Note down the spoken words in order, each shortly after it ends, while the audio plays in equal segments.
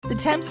The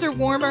temps are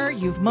warmer,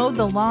 you've mowed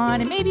the lawn,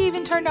 and maybe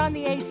even turned on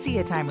the AC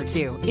a time or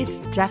two. It's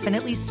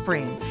definitely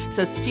spring.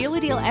 So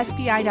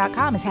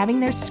StealADealSPI.com is having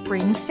their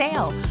spring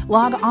sale.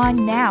 Log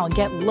on now and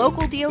get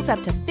local deals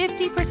up to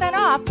 50%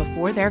 off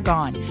before they're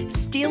gone.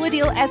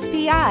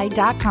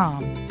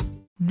 StealADealSPI.com.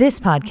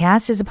 This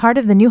podcast is a part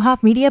of the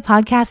Newhoff Media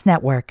Podcast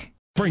Network.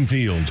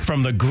 Springfield,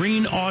 from the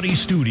Green Audi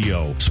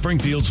Studio,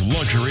 Springfield's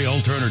luxury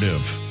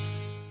alternative.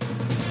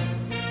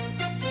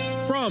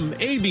 From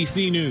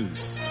ABC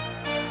News,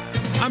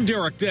 I'm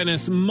Derek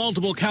Dennis.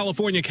 Multiple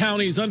California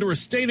counties under a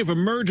state of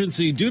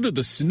emergency due to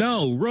the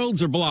snow.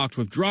 Roads are blocked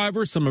with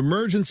drivers, some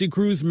emergency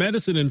crews,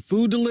 medicine and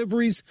food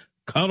deliveries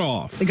cut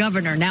off. The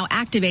governor now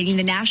activating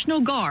the National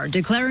Guard,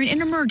 declaring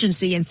an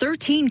emergency in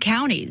 13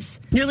 counties.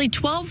 Nearly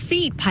 12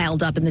 feet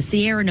piled up in the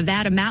Sierra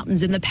Nevada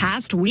mountains in the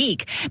past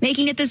week,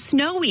 making it the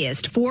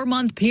snowiest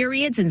 4-month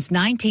period since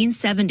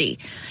 1970.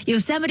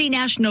 Yosemite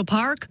National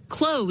Park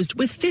closed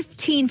with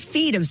 15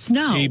 feet of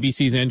snow.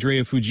 ABC's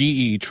Andrea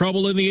Fujii.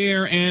 Trouble in the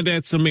air and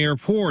at some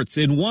airports.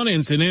 In one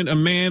incident, a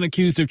man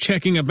accused of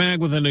checking a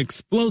bag with an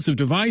explosive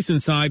device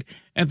inside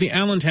at the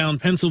Allentown,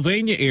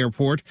 Pennsylvania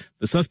airport.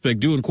 The suspect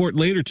due in court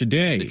later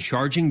today. The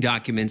charging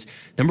documents,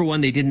 number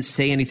one, they didn't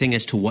say anything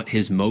as to what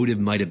his motive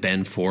might have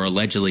been for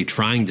allegedly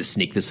trying to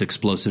sneak this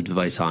explosive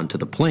device onto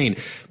the plane.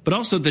 But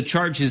also the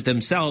charges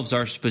themselves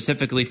are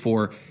specifically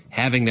for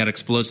having that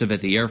explosive at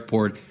the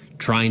airport,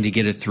 trying to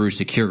get it through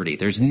security.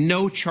 There's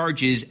no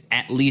charges,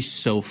 at least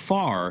so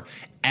far,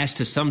 as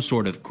to some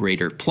sort of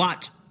greater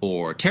plot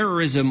or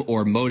terrorism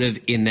or motive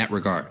in that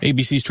regard.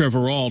 ABC's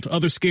Trevor Ault.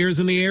 Other scares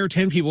in the air.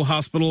 10 people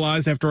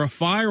hospitalized after a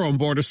fire on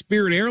board a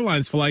Spirit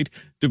Airlines flight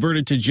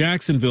diverted to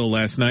Jacksonville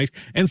last night,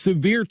 and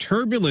severe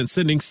turbulence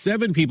sending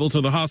 7 people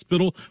to the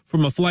hospital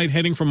from a flight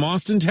heading from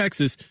Austin,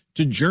 Texas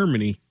to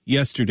Germany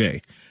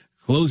yesterday.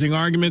 Closing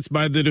arguments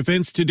by the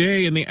defense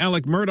today in the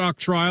Alec Murdaugh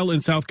trial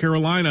in South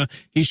Carolina.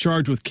 He's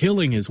charged with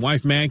killing his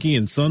wife Maggie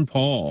and son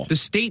Paul. The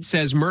state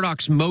says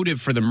Murdaugh's motive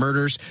for the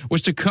murders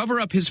was to cover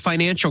up his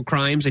financial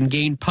crimes and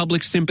gain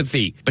public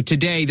sympathy. But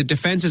today, the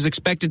defense is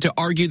expected to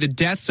argue the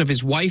deaths of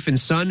his wife and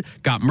son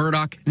got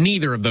Murdaugh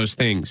neither of those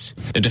things.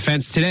 The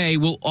defense today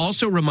will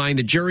also remind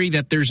the jury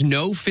that there's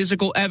no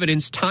physical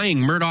evidence tying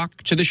Murdaugh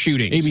to the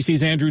shootings.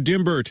 ABC's Andrew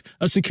Dimbert.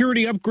 A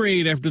security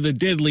upgrade after the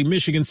deadly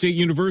Michigan State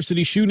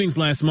University shootings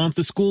last month.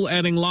 The school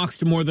adding locks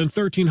to more than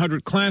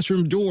 1,300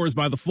 classroom doors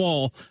by the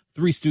fall.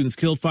 3 students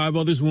killed, 5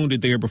 others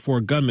wounded there before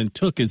a gunman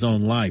took his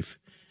own life.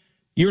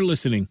 You're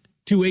listening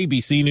to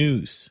ABC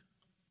News.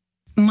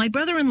 My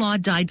brother-in-law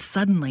died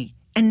suddenly,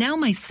 and now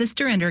my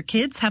sister and her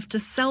kids have to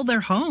sell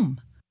their home.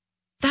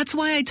 That's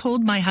why I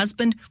told my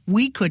husband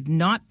we could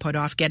not put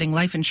off getting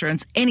life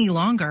insurance any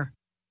longer.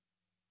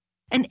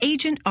 An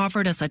agent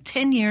offered us a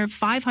 10-year,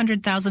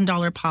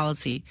 $500,000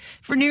 policy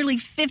for nearly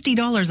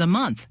 $50 a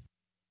month.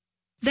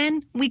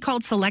 Then we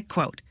called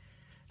SelectQuote.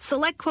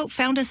 SelectQuote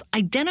found us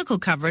identical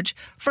coverage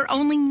for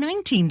only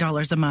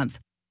 $19 a month,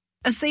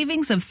 a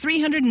savings of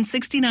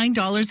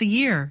 $369 a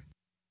year.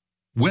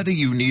 Whether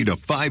you need a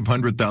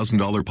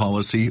 $500,000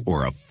 policy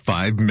or a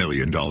 $5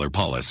 million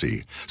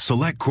policy,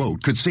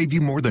 SelectQuote could save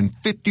you more than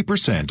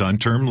 50% on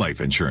term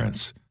life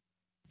insurance.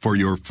 For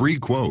your free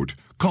quote,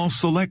 call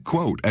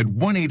SelectQuote at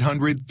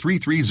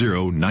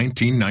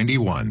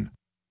 1-800-330-1991.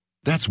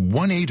 That's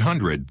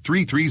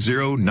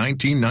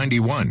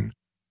 1-800-330-1991.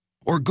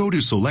 Or go to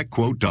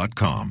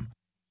SelectQuote.com.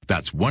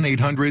 That's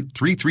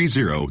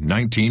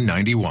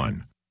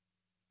 1-800-330-1991.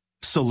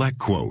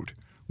 SelectQuote.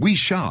 We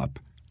shop.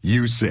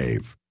 You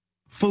save.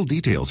 Full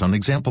details on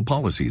example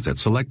policies at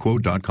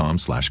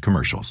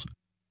SelectQuote.com/commercials.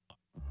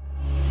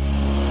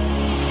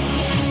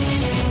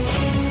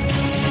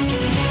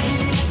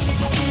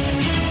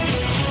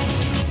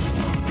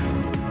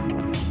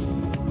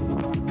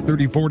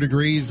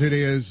 $34 it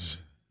is.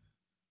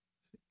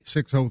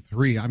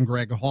 6:03. I'm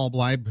Greg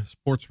Hallbleib,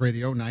 Sports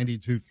Radio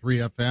 92.3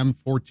 FM,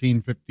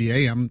 1450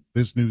 AM.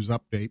 This news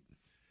update.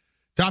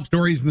 Top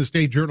stories in the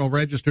State Journal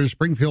Register.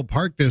 Springfield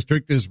Park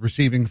District is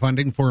receiving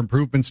funding for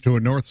improvements to a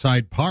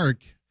Northside Park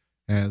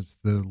as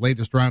the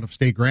latest round of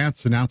state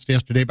grants announced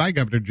yesterday by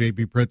Governor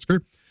J.B. Pritzker.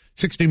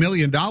 $60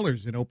 million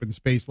in open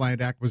space land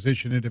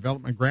acquisition and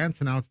development grants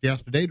announced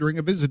yesterday during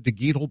a visit to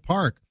Geedle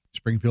Park.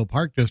 Springfield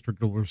Park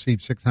District will receive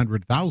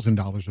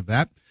 $600,000 of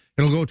that.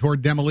 It'll go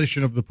toward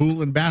demolition of the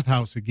pool and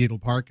bathhouse at Geedle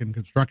Park and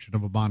construction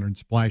of a modern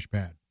splash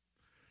pad.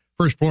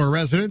 First-floor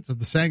residents of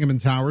the Sangamon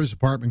Towers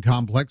apartment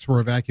complex were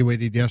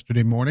evacuated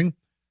yesterday morning.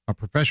 A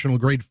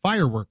professional-grade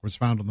firework was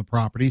found on the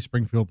property.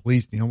 Springfield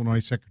Police and the Illinois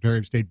Secretary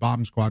of State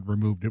Bomb Squad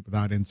removed it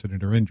without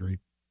incident or injury.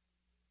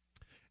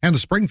 And the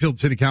Springfield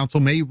City Council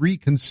may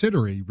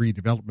reconsider a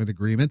redevelopment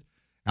agreement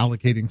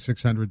allocating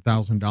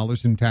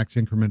 $600,000 in tax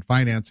increment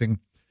financing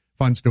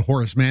funds to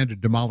Horace Mann to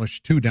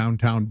demolish 2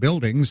 downtown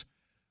buildings.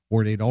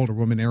 Ward 8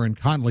 Alderwoman Erin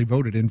Connolly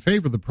voted in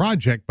favor of the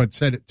project, but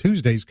said at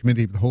Tuesday's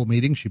committee of the whole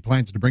meeting she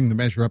plans to bring the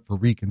measure up for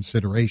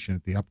reconsideration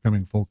at the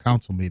upcoming full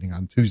council meeting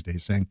on Tuesday,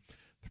 saying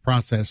the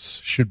process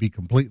should be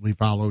completely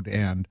followed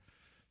and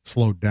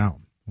slowed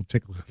down. We'll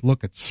take a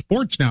look at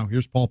sports now.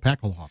 Here's Paul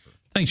Packelhofer.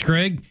 Thanks,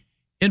 Greg.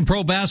 In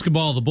pro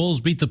basketball, the Bulls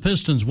beat the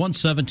Pistons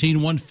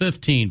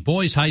 117-115.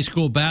 Boys high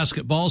school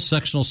basketball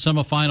sectional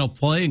semifinal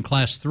play in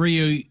Class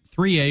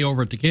 3A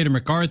over at Decatur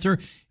MacArthur. It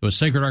was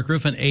Sacred Heart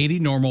Griffin 80,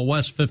 Normal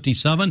West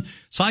 57.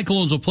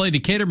 Cyclones will play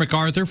Decatur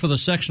MacArthur for the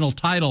sectional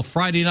title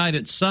Friday night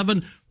at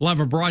 7. We'll have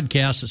a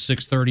broadcast at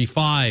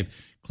 6:35.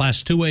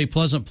 Class 2A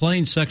Pleasant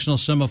Plains sectional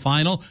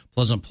semifinal.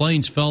 Pleasant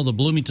Plains fell to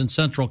Bloomington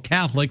Central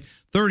Catholic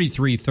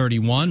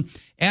 33-31.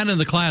 And in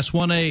the Class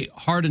 1A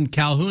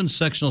Hardin-Calhoun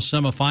sectional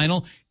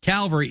semifinal,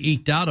 Calvary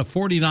eked out a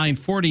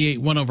 49-48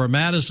 win over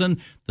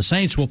Madison. The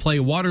Saints will play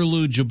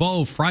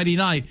Waterloo-Jabot Friday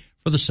night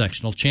for the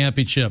sectional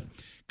championship.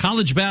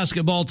 College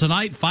basketball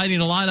tonight, Fighting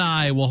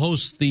Illini will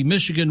host the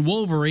Michigan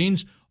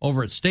Wolverines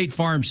over at State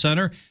Farm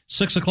Center,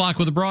 6 o'clock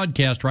with a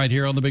broadcast right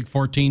here on the Big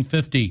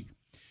 1450.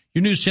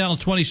 Your News Channel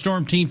 20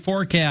 Storm Team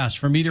forecast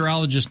from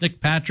meteorologist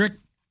Nick Patrick.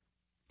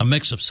 A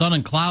mix of sun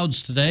and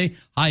clouds today,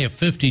 high of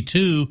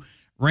 52.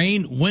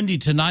 Rain, windy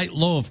tonight,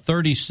 low of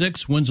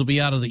 36. Winds will be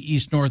out of the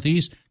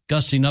east-northeast,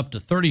 gusting up to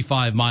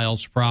 35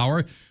 miles per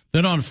hour.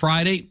 Then on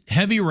Friday,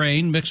 heavy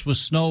rain mixed with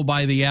snow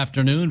by the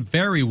afternoon,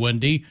 very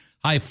windy,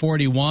 high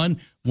 41.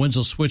 Winds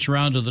will switch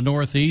around to the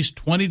northeast,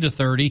 20 to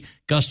 30,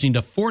 gusting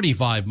to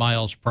 45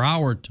 miles per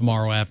hour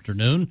tomorrow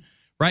afternoon.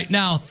 Right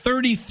now,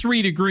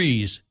 33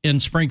 degrees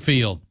in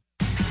Springfield.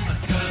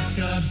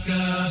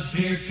 Cubs,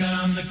 here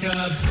come the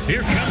Cubs.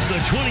 Here comes the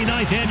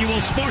 29th annual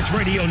Sports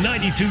Radio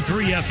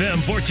 92.3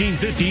 FM,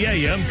 1450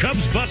 AM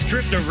Cubs bus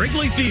trip to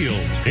Wrigley Field.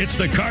 It's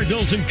the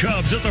Cardinals and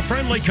Cubs at the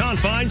friendly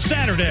confines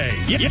Saturday.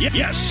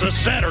 Yes, a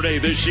Saturday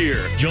this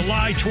year.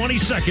 July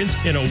 22nd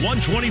in a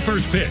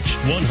 121st pitch.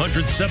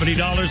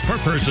 $170 per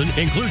person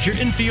includes your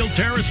infield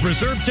terrace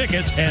reserve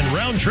tickets and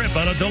round trip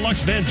on a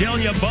deluxe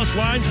Vandalia Bus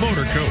Lines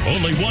motor coach.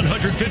 Only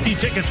 150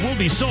 tickets will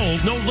be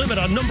sold. No limit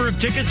on number of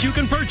tickets you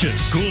can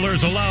purchase.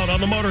 Coolers allowed on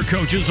the motor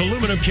coaches,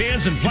 aluminum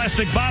cans and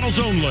plastic bottles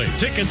only.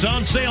 Tickets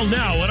on sale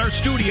now at our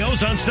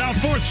studios on South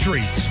 4th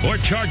Street or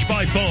charge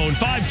by phone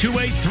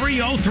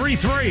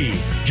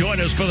 528-3033. Join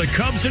us for the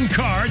Cubs and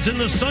Cards in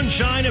the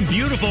sunshine and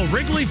beautiful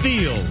Wrigley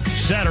Field.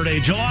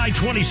 Saturday, July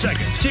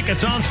 22nd.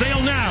 Tickets on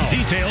sale now.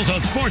 Details on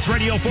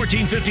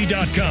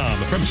sportsradio1450.com.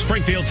 From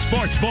Springfield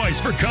Sports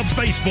Voice for Cubs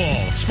baseball.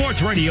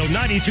 Sports Radio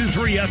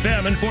 92.3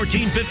 FM and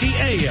 1450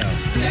 AM.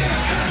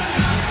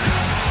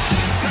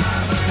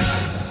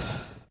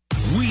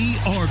 We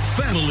are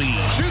family.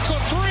 Shoots a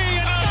three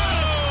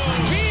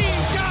and he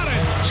got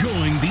it.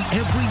 Join the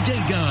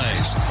everyday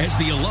guys as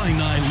the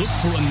Illini look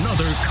for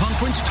another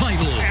conference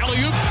title.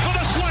 Alley-oop for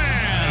the slam.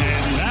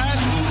 And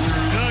that's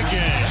the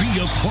game.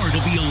 Be a part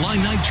of the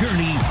Illini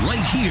journey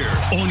right here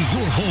on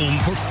your home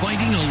for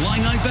Fighting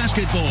Illini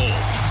basketball.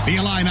 The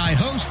Illini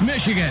host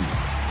Michigan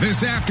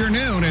this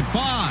afternoon at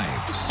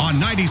 5 on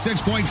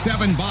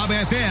 96.7 Bob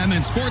FM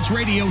and Sports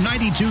Radio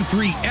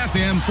 92.3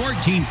 FM,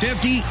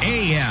 1450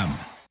 AM.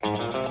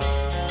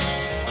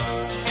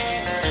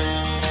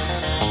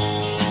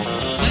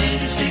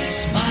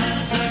 26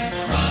 miles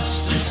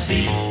across the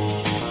sea,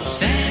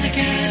 Santa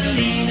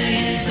Catalina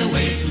is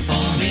awaiting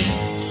for me.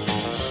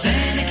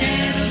 Santa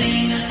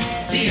Catalina,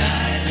 the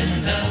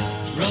island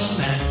of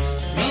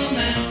romance,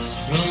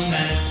 romance,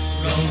 romance,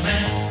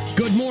 romance.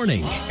 Good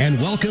morning and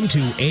welcome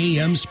to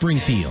AM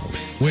Springfield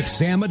with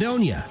Sam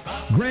Madonia,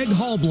 Greg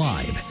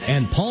Hallbleib,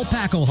 and Paul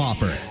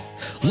Packelhofer.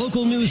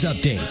 Local news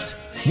updates,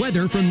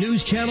 weather from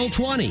News Channel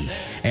 20,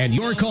 and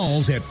your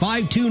calls at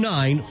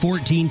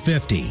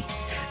 529-1450.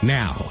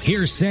 Now,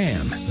 here's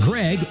Sam,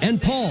 Greg, and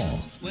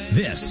Paul.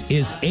 This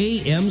is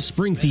AM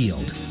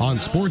Springfield on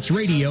Sports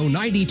Radio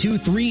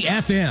 92.3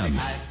 FM,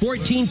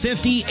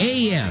 1450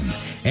 AM,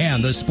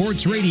 and the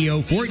Sports Radio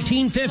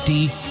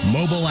 1450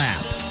 mobile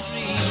app.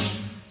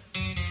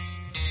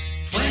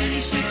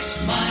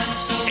 26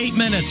 miles. 8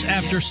 minutes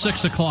after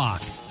 6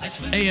 o'clock.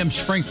 AM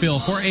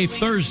Springfield for a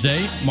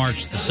Thursday,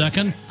 March the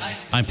 2nd.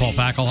 I'm Paul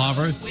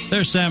Packelhofer.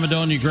 There's Sam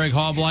Madonia, Greg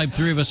Hallbleib,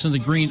 three of us in the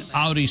Green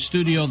Audi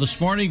studio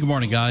this morning. Good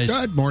morning, guys.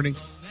 Good morning.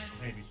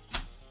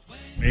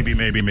 Maybe.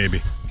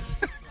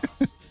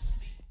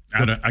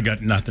 I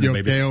got nothing, you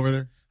baby. Okay over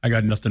there? I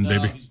got nothing,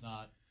 baby. He's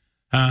not.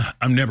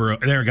 I'm never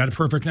there. I got it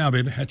perfect now,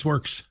 baby. That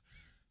works.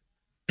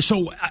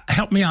 So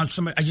help me out.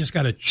 Somebody, I just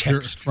got a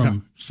text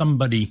from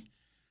somebody,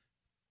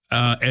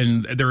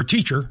 and they're a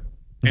teacher.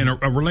 And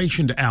a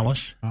relation to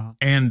Alice,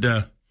 and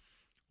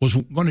was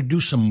going to do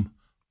some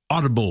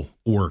Audible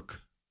work.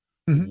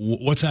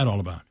 Mm-hmm. What's that all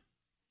about?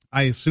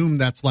 I assume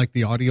that's like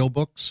the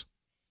audiobooks.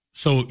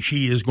 So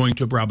she is going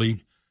to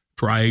probably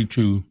try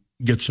to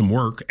get some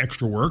work,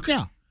 extra work.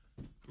 Yeah.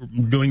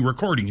 Doing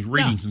recordings,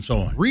 readings, and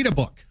so on. Read a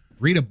book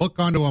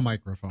onto a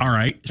microphone. All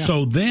right. Yeah.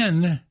 So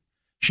then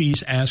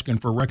she's asking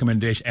for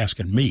recommendations,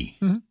 asking me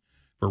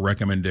for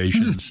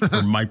recommendations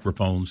for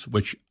microphones,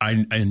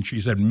 and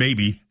she said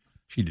maybe.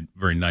 She did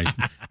very nice.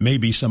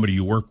 Maybe somebody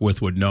you work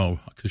with would know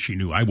because she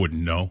knew I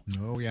wouldn't know.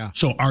 Oh, yeah.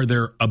 So are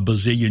there a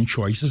bazillion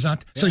choices out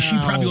there? So she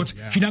probably wants,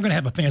 she's not going to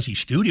have a fancy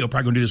studio.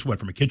 Probably going to do this,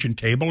 from a kitchen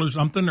table or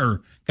something?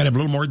 Or got to have a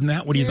little more than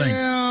that? What do you think?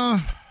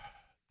 Yeah,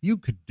 you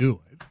could do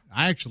it.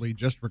 I actually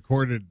just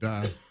recorded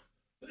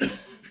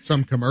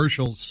some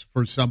commercials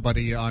for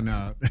somebody on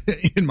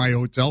in my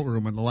hotel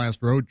room on the last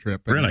road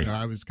trip. And, Really?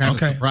 I was kind of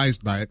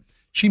surprised by it.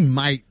 She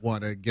might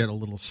want to get a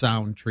little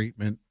sound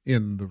treatment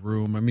in the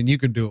room. I mean, you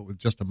can do it with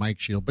just a mic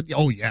shield, but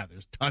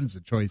there's tons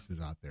of choices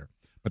out there.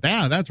 But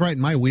that's right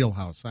in my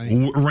wheelhouse.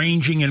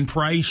 Ranging in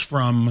price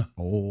from...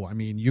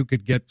 you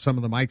could get some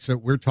of the mics that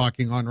we're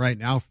talking on right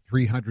now,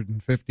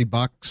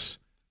 $350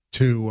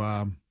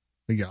 to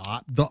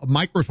the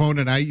microphone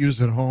that I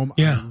use at home.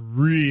 I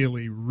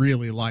really,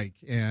 really like,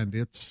 and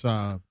it's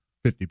 $50.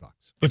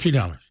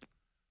 $50.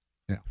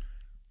 Yeah,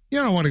 you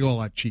don't want to go a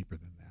lot cheaper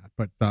than that,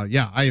 but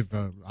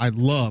I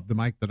love the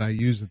mic that I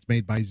use. It's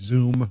made by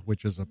Zoom,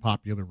 which is a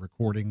popular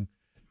recording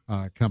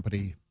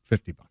company.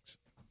 $50.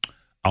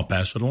 I'll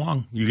pass it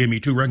along. You gave me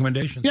 2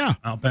 recommendations. Yeah,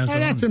 I'll pass it along.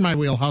 That's in my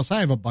wheelhouse.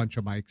 I have a bunch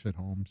of mics at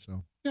home,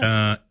 so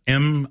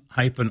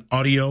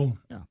M-Audio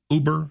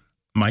Uber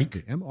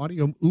mic.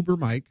 M-Audio Uber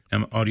mic.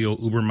 M-Audio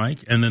Uber mic.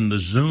 And then the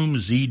Zoom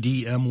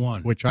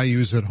ZDM1. Which I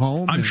use at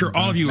home. I'm sure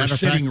all of you are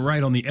sitting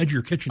right on the edge of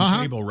your kitchen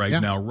table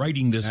now,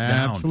 writing this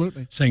down.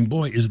 Absolutely. Saying,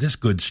 boy, is this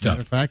good stuff.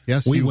 Matter of fact,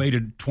 yes. We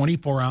waited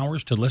 24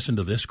 hours to listen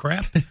to this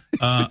crap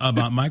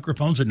about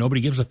microphones that nobody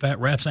gives a fat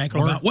rat's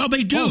ankle about. Well,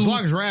 they do. Well, as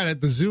long as we're at it,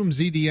 the Zoom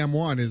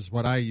ZDM1 is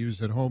what I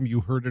use at home.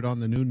 You heard it on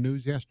the noon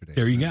news yesterday.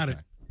 There you got it.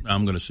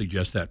 I'm going to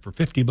suggest that for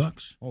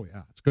 $50. Oh,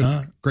 yeah. It's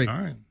good. Great. All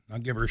right. I'll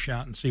give her a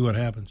shot and see what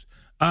happens.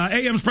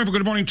 AM Springfield,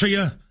 good morning to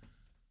you.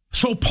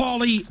 So,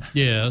 Paulie.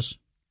 Yes.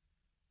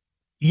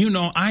 You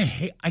know,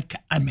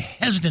 I'm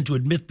hesitant to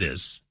admit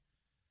this.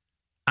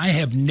 I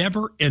have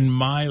never in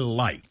my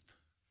life,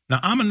 now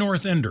I'm a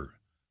North Ender,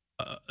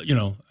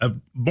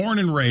 born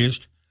and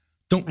raised,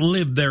 don't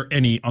live there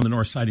on the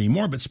north side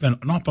anymore, but spend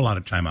an awful lot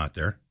of time out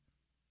there.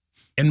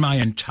 In my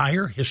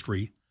entire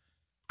history,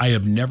 I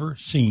have never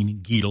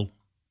seen Geedle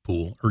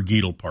Pool or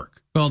Geedle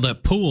Park. Well,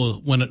 that pool,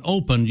 when it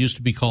opened, used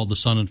to be called the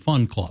Sun and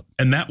Fun Club.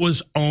 And that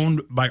was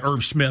owned by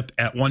Irv Smith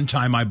at one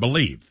time, I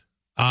believe.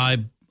 I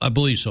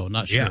believe so,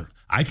 not sure. Yeah,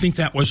 I think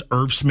that was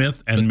Irv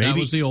Smith, and maybe that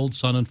was the old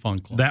Sun and Fun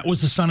Club. That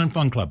was the Sun and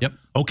Fun Club. Yep.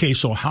 Okay,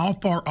 so how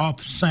far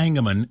off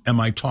Sangamon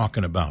am I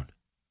talking about?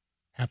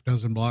 Half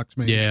dozen blocks,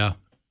 maybe. Yeah.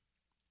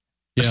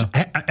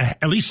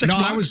 At least 6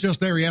 blocks? No, I was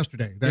just there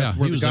yesterday. That's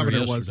where the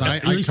governor was.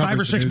 At least 5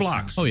 or 6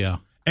 blocks. Oh, yeah.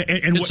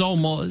 And it's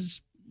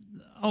almost...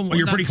 well,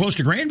 you're pretty close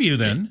to Grandview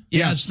then.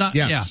 Yeah, it's not.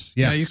 Yes.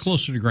 Yeah, you're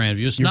closer to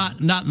Grandview. It's not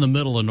in the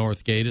middle of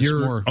Northgate. It's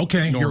more north.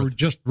 You're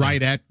just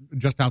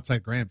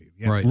outside Grandview.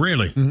 Yeah. Right.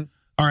 Really? Mm-hmm.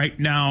 All right.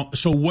 Now,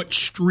 so what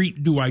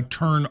street do I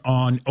turn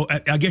on? Oh,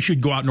 I guess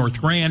you'd go out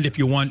North Grand if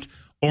you want,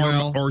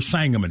 or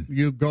Sangamon.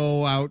 You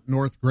go out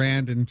North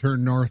Grand and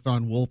turn north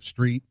on Wolf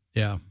Street.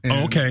 Yeah.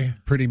 Okay.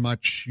 Pretty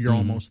much, you're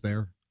almost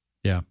there.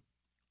 Yeah.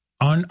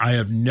 I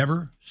have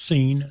never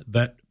seen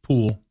that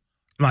pool.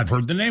 I've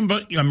heard the name,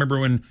 but I remember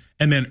when,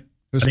 and then.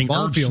 There's I think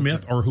Irv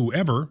Smith or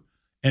whoever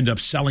end up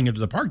selling it to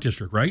the Park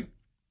District, right?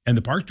 And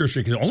the Park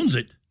District owns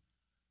it.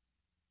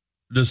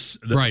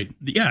 Right.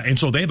 Yeah, and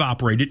so they've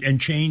operated and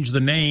changed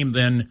the name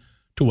then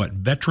to what?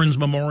 Veterans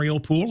Memorial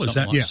Pool? Is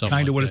that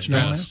kind of what it's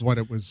known as? That's what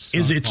it was.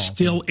 Is it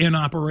still in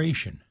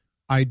operation?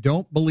 I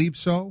don't believe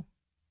so.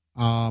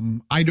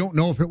 I don't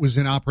know if it was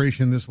in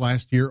operation this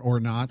last year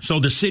or not. So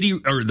the city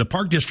or the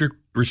Park District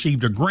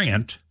received a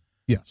grant.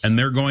 Yes. And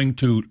they're going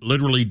to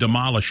literally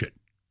demolish it.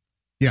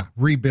 Yeah,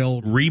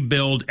 rebuild,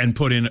 and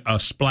put in a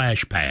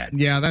splash pad.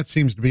 Yeah, that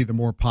seems to be the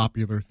more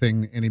popular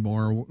thing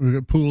anymore.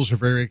 Pools are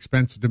very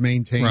expensive to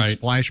maintain. Right.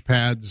 Splash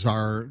pads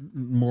are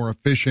more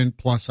efficient.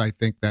 Plus, I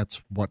think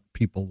that's what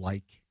people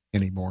like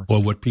anymore.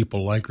 Well, what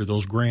people like are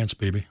those grants,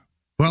 baby.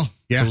 Well,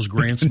 yeah, those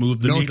grants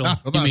move the needle.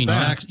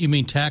 You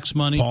mean tax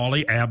money?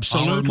 Paulie,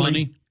 absolutely, our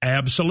money,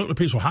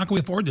 absolutely. So how can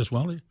we afford this?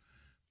 Well,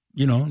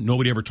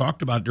 nobody ever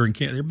talked about it during.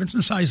 There have been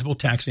some sizable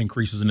tax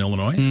increases in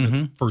Illinois in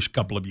the first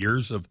couple of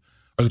years of.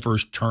 Or the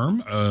first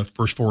term,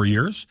 first 4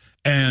 years,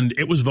 and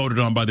it was voted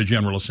on by the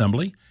General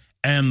Assembly,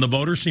 and the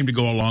voters seem to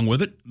go along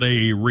with it.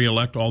 They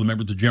reelect all the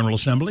members of the General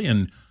Assembly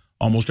and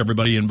almost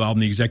everybody involved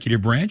in the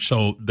executive branch,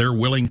 so they're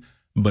willing.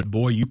 But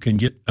boy, you can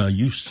get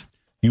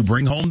you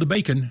bring home the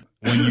bacon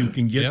when you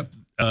can get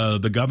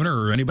the governor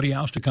or anybody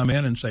else to come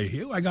in and say,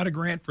 "Hey, I got a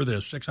grant for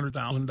this,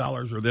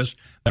 $600,000 or this,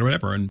 that, or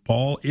whatever." And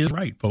Paul is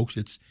right, folks.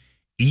 It's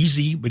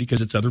easy, but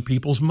because it's other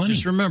people's money.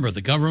 Just remember,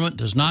 the government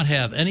does not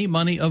have any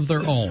money of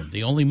their own.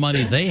 The only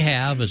money they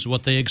have is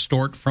what they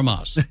extort from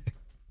us.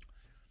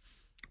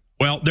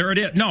 Well, there it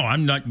is. No,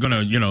 I'm not going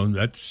to,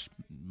 that's,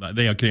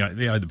 they have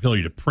the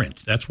ability to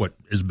print. That's what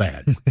is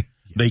bad.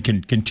 They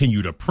can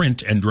continue to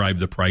print and drive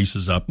the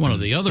prices up. One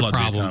of the other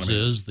problems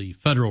is the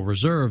Federal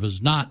Reserve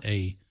is not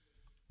a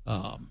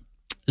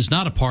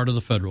part of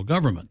the federal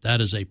government.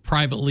 That is a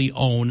privately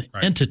owned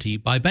entity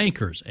by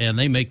bankers, and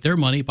they make their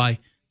money by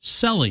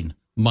selling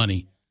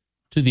money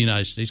to the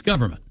United States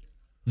government.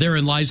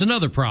 Therein lies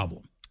another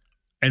problem.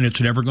 And it's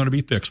never going to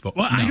be fixed. Well,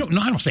 no.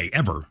 I don't say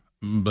ever,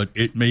 but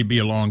it may be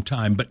a long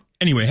time. But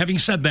anyway, having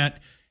said that,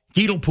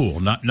 Geedle Pool,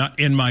 not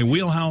in my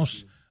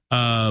wheelhouse.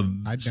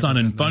 Sun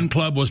and Fun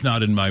Club was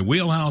not in my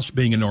wheelhouse,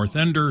 being a North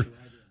Ender.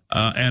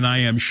 And I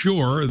am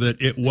sure that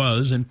it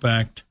was, in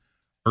fact,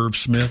 Irv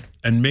Smith,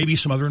 and maybe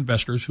some other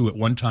investors who at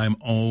one time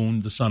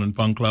owned the Sun and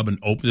Fun Club and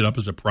opened it up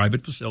as a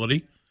private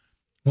facility.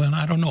 Well,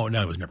 I don't know.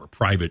 No, it was never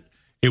private.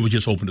 It was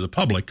just open to the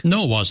public.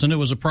 No, it wasn't. It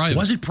was a private.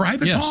 Was it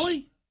private, yes.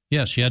 Paulie?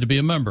 Yes, you had to be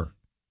a member.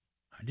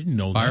 I didn't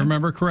know that. If I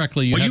remember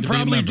correctly, you had to be a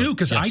member. Well, you probably do,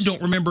 because I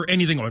don't remember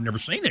anything. I've never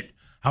seen it.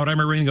 How would I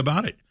remember anything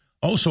about it?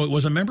 Oh, so it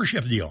was a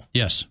membership deal.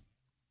 Yes.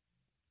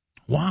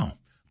 Wow.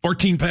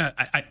 14 Pat.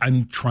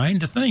 I'm trying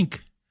to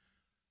think.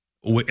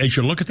 As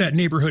you look at that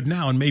neighborhood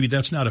now, and maybe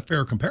that's not a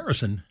fair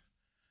comparison,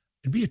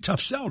 it'd be a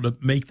tough sell to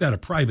make that a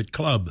private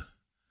club.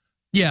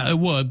 Yeah, it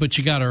would, but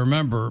you got to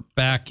remember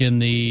back in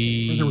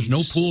the there was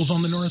no pools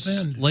on the north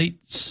end.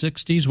 Late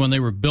 60s when they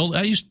were built.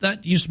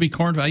 That used to be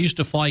cornfield. I used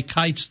to fly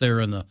kites there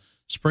in the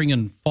spring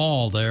and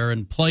fall there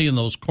and play in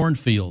those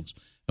cornfields.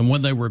 And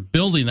when they were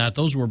building that,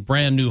 those were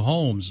brand new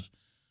homes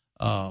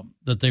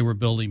that they were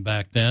building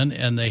back then,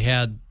 and they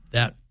had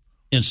that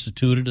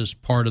instituted as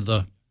part of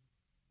the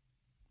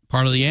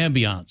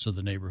ambiance of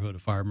the neighborhood,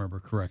 if I remember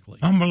correctly.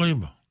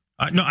 Unbelievable.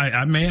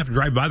 I may have to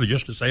drive by there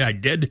just to say I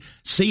did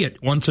see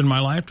it once in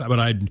my lifetime,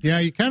 but Yeah,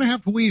 you kind of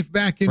have to weave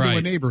back into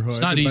a neighborhood. It's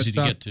not easy to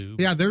get to.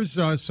 Yeah, there's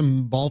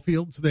some ball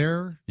fields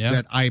there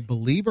that I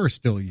believe are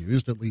still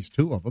used, at least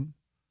two of them.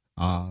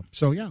 At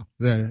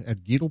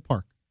Geedle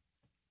Park.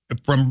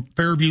 From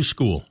Fairview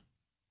School.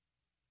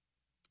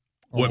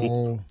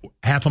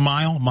 Half a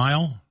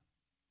mile?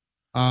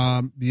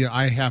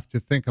 I have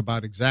to think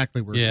about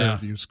exactly where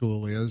Fairview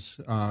School is.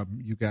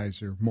 You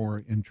guys are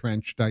more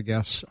entrenched, I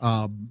guess.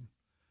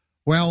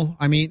 Well,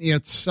 I mean,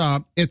 it's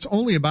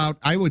only about,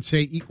 I would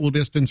say, equal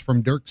distance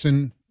from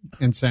Dirksen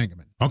and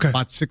Sangamon. Okay.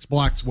 About 6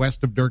 blocks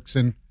west of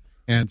Dirksen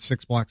and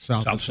 6 blocks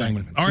south of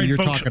Sangamon. All right, you're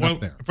folks, talking up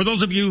there. For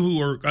those of you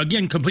who are,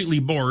 again, completely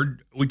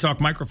bored, we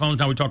talk microphones,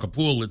 now we talk a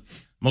pool that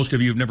most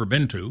of you have never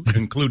been to,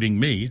 including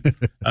me,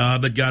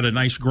 but got a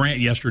nice grant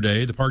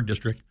yesterday, the Park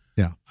District.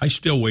 Yeah. I'm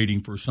still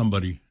waiting for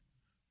somebody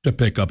to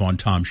pick up on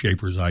Tom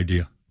Schaefer's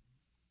idea.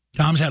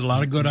 Tom's had a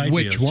lot of good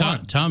ideas. Which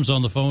one? Tom's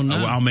on the phone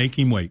now. I'll make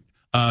him wait.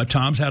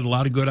 Tom's had a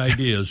lot of good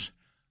ideas,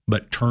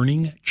 but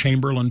turning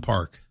Chamberlain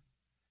Park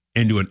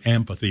into an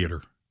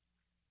amphitheater.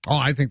 Oh,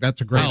 I think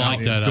that's a great idea.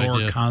 Like that Outdoor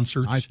idea.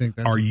 concerts. I think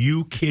that's Are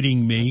you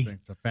kidding me? I think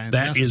it's a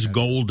fantastic That is idea.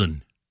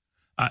 golden.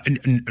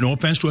 And no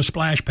offense to a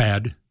splash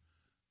pad,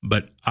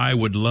 but I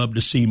would love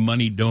to see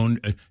money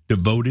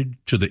devoted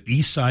to the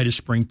east side of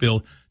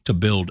Springfield to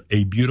build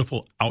a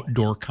beautiful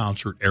outdoor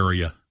concert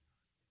area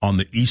on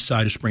the east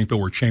side of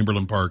Springfield where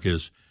Chamberlain Park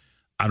is.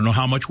 I don't know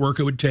how much work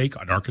it would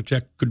take. An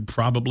architect could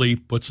probably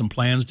put some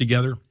plans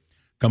together,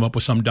 come up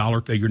with some dollar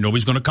figure.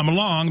 Nobody's going to come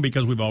along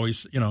because we've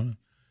always,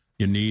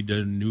 you need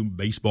a new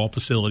baseball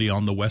facility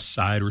on the west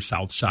side or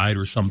south side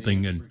or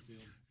something, and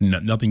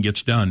nothing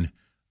gets done.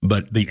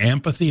 But the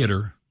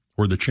amphitheater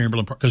or the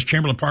Chamberlain Park, because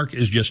Chamberlain Park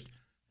is just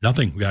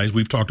nothing, guys.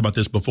 We've talked about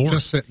this before.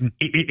 Just sitting.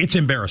 It's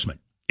embarrassment.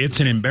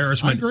 It's an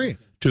embarrassment. I agree.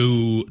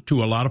 To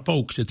a lot of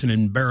folks. It's an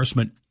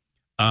embarrassment.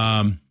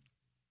 And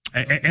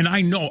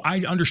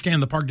I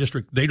understand the Park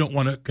District. They don't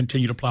want to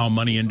continue to plow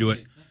money into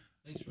it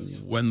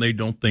when they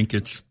don't think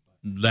it's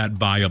that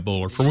viable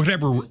or for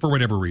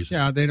whatever reason.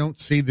 Yeah, they don't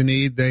see the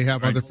need. They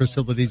have other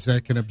facilities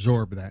that can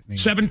absorb that need.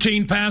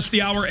 17 past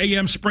the hour,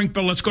 AM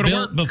Springfield. Let's go to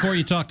work. Before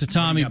you talk to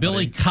Tommy,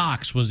 Billy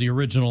Cox was the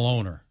original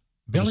owner.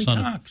 Billy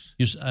Cox.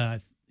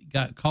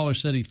 Caller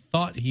said he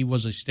thought he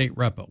was a state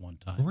rep at one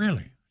time.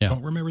 Really? Yeah.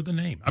 Don't remember the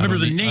name. I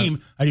remember the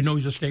name. I didn't know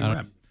he was a state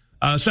rep.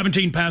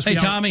 17 past the hour.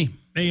 Hey, Tommy.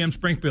 AM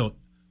Springfield.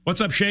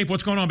 What's up, Shape?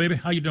 What's going on, baby?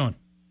 How you doing?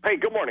 Hey,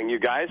 good morning, you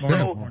guys.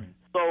 Morning.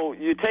 So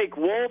you take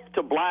Wolf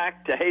to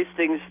Black to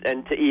Hastings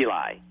and to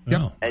Eli.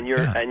 Yep. And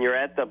you're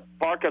at the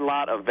parking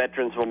lot of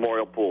Veterans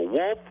Memorial Pool.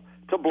 Wolf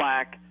to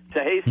Black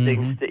to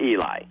Hastings to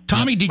Eli.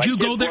 Tommy, did you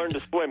go there? My kids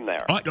learned to swim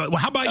there. Well,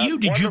 how about you?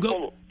 Did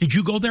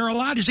you go there a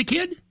lot as a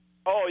kid?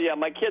 Oh, yeah,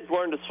 my kids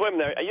learned to swim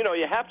there. You know,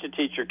 you have to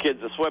teach your kids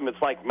to swim.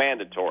 It's like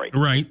mandatory.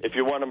 Right. If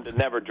you want them to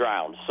never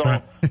drown.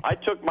 So I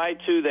took my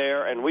two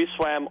there, and we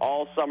swam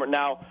all summer.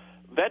 Now,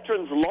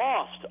 Veterans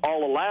lost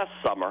all of last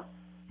summer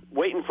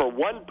waiting for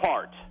one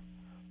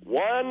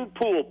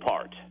pool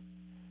part,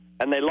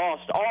 and they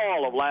lost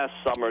all of last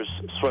summer's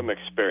swim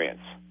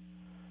experience.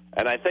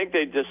 And I think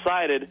they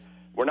decided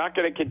we're not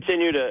going to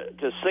continue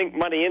to sink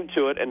money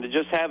into it and to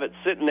just have it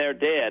sitting there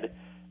dead.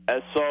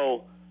 And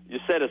so you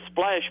said a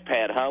splash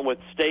pad, huh, with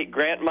state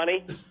grant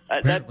money?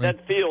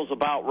 That feels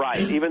about right,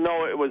 even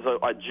though it was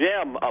a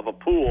gem of a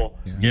pool.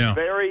 Yeah.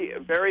 Very,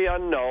 very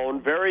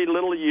unknown, very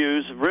little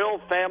used, real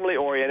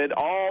family-oriented.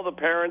 All the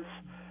parents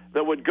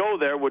that would go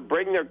there would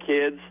bring their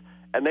kids,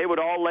 and they would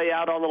all lay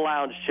out on the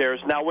lounge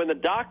chairs. Now, when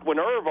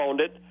Irv owned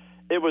it,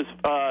 it was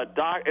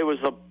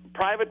a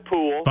private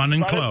pool. Sun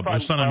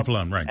and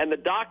Fun, right. And the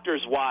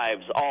doctors'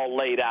 wives all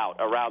laid out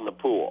around the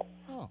pool.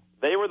 Oh.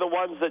 They were the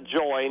ones that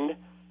joined.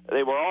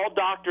 They were all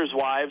doctors'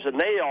 wives, and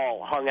they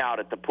all hung out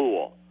at the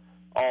pool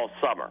all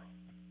summer.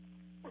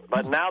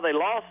 But now they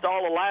lost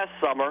all of last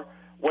summer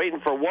waiting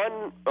for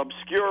one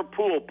obscure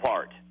pool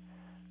part.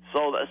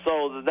 So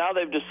now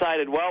they've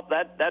decided, well,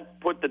 that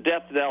put the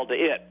death knell to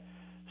it.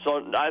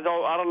 So I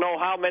don't know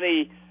how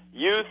many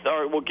youth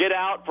will get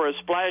out for a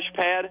splash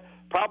pad,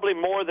 probably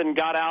more than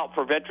got out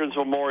for Veterans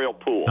Memorial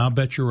Pool. I'll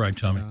bet you're right,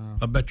 Tommy.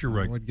 I'll bet you're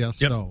right. I would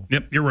guess yep. so.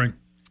 Yep, you're right.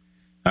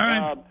 All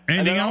right.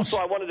 Anything else?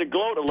 Also, I wanted to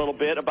gloat a little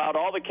bit about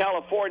all the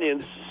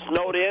Californians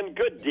snowed in.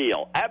 Good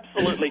deal.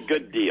 Absolutely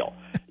good deal.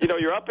 You know,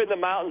 you're up in the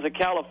mountains of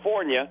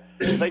California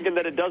thinking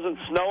that it doesn't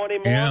snow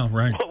anymore. Yeah,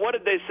 right. What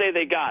did they say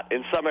they got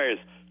in some areas?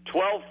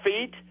 12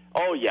 feet?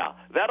 Oh, yeah.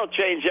 That'll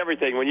change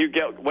everything when you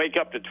wake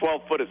up to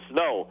 12 foot of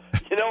snow.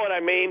 You know what I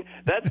mean?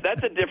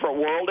 That's a different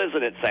world,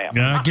 isn't it, Sam?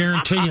 Yeah, I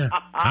guarantee you.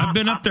 I've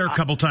been up there a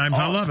couple times.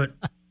 I love it.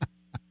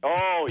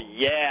 Oh,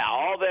 yeah.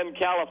 All them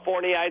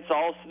Californiites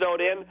all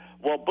snowed in.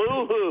 Well,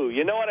 boo-hoo.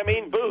 You know what I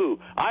mean? Boo-hoo.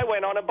 I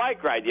went on a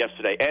bike ride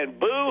yesterday, and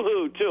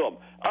boo-hoo to them.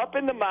 Up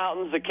in the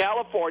mountains of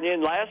California,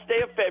 last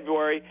day of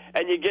February,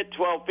 and you get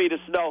 12 feet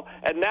of snow.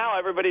 And now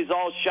everybody's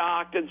all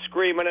shocked and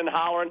screaming and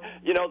hollering.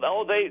 You know,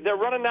 they're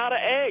running out of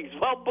eggs.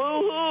 Well,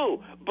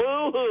 boo-hoo.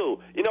 Boo-hoo.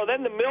 You know,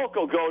 then the milk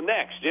will go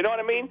next. You know what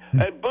I mean?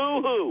 And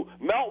boo-hoo.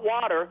 Melt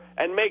water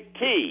and make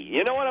tea.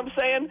 You know what I'm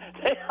saying?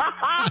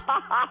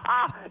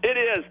 It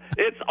is.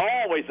 It's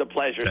always a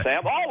pleasure,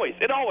 Sam. Always.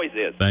 It always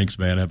is. Thanks,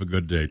 man. Have a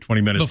good day.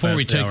 20 minutes before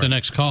we take the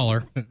next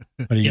caller.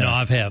 You know,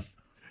 I've have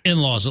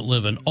in-laws that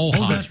live in Ojai.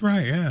 Oh, that's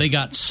right, yeah. They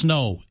got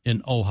snow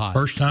in Ojai.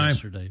 First time.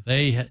 Yesterday.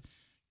 They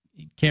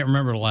can't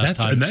remember the last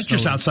time. And that's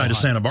just outside of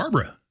Santa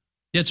Barbara.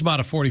 It's about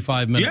a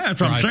 45-minute Yeah,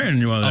 that's what I'm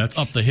saying.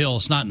 Up the hill.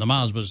 It's not in the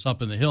mountains, but it's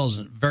up in the hills,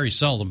 and very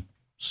seldom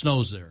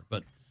snows there.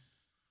 But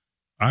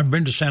I've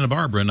been to Santa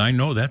Barbara, and I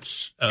know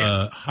that's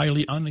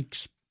highly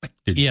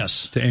unexpected.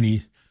 Yes. To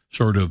any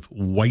sort of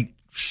white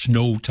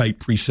snow-type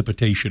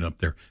precipitation up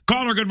there.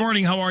 Caller, good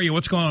morning. How are you?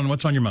 What's going on?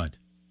 What's on your mind?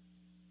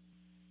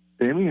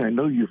 Sammy, I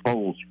know you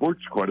follow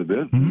sports quite a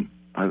bit. Mm-hmm.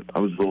 I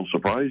was a little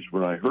surprised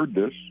when I heard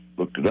this.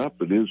 Looked it up.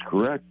 It is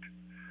correct.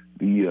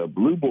 The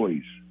Blue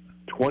Boys,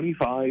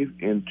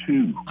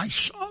 25-2. I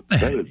saw that.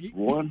 That is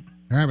one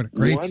having a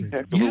great one season.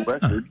 heck of a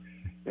record.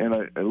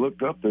 And I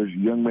looked up. There's a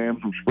young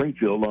man from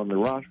Springfield on the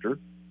roster,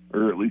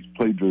 or at least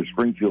played for a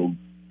Springfield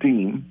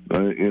team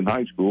in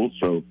high school.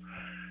 So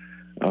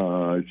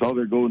I saw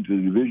they're going to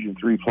the Division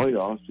III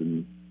playoffs,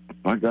 and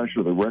my gosh,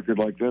 with a record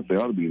like that, they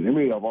ought to be. They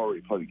may have already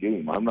played a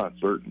game. I'm not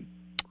certain.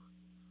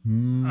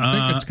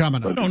 I think it's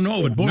coming up. I don't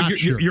know, but boy,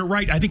 you're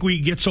right. I think we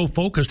get so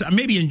focused.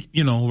 Maybe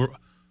in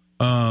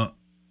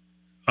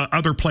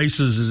other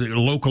places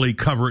locally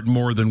cover it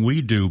more than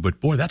we do. But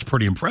boy, that's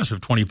pretty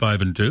impressive.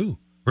 25-2,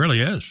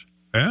 really is.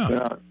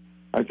 Yeah.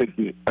 I think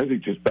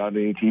just about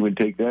any team would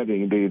take that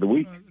any day of the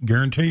week.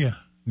 Guarantee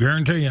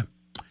you.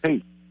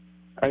 Hey,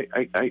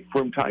 I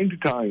from time to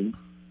time,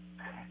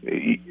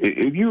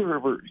 have you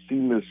ever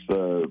seen this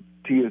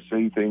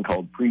TSA thing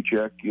called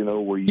pre-check? You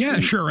know, where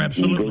you sure,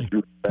 absolutely. Go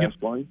through the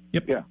fast line.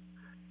 Yep. Yeah.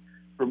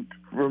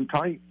 From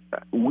time,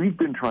 we've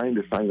been trying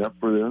to sign up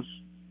for this,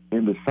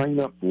 and to sign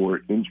up for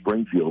it in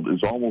Springfield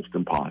is almost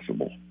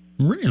impossible.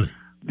 Really?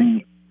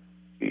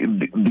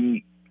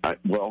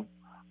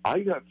 I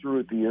got through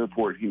at the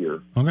airport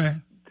here. Okay.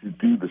 To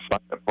do the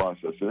sign-up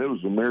process, and it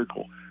was a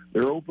miracle.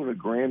 They're open a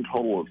grand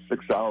total of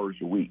 6 hours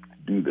a week to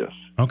do this.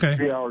 Okay.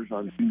 3 hours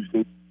on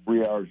Tuesday,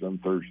 3 hours on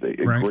Thursday.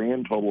 A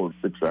grand total of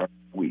 6 hours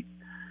a week.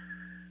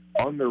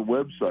 On their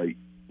website,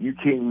 you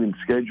can't even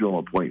schedule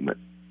an appointment.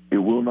 It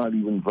will not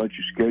even let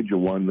you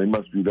schedule one. They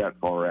must be that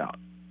far out.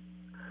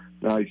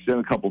 Now, I sent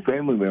a couple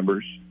family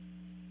members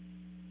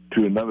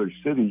to another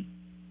city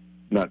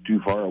not too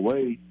far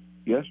away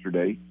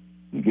yesterday.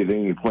 You get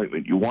any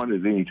appointment you want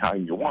at any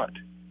time you want.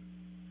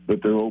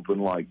 But they're open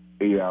like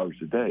 8 hours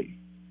a day.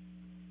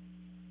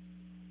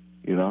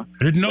 You know?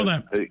 I didn't know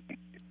that.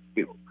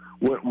 The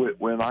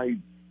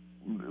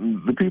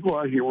people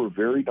out here were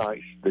very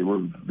nice. They were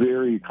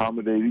very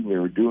accommodating. They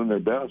were doing their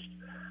best.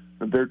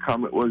 And their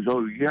comment was,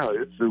 oh, yeah,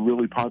 it's a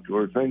really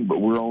popular thing, but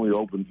we're only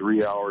open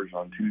 3 hours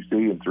on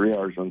Tuesday and 3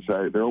 hours on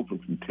Saturday. They're open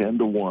from 10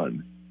 to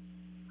 1.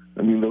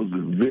 I mean, those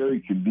are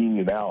very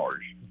convenient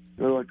hours.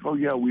 They're like, oh,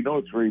 yeah, we know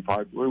it's very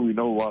popular. We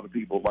know a lot of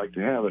people like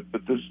to have it,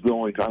 but this is the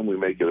only time we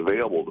make it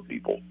available to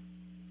people.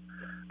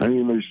 I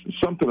mean, there's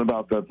something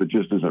about that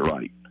just isn't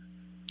right.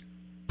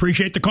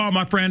 Appreciate the call,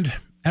 my friend.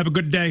 Have a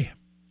good day.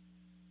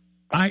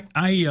 I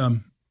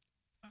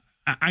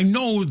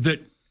know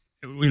that,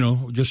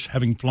 just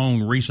having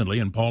flown recently,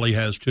 and Paulie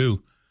has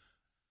too,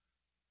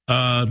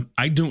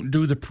 I don't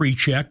do the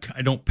pre-check.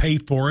 I don't pay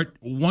for it.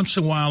 Once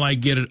in a while I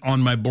get it on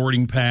my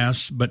boarding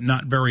pass, but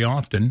not very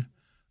often.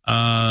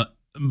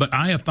 But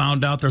I have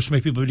found out there's so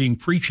many people doing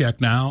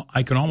pre-check now,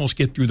 I can almost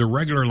get through the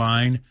regular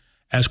line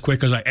as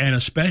quick as and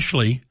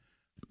especially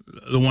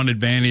the one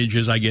advantage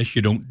is I guess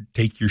you don't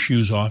take your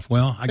shoes off.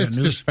 Well, I got it's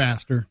news. Just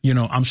faster.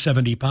 I'm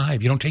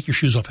 75. You don't take your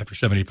shoes off after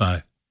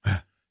 75.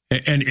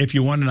 And if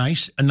you want a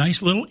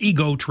nice little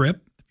ego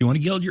trip, if you want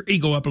to gild your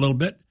ego up a little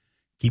bit,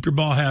 keep your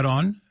ball hat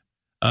on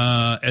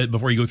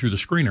before you go through the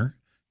screener.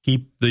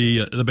 Keep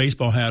the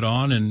baseball hat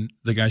on, and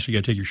the guy said, you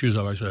got to take your shoes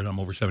off. I said, I'm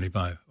over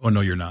 75. Oh,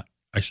 no, you're not.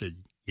 I said,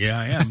 yeah,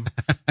 I am.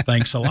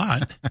 Thanks a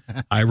lot.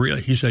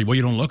 He said, well,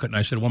 you don't look it. And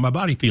I said, well, my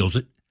body feels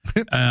it.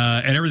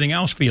 and everything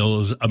else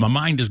feels, my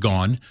mind is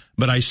gone.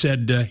 But I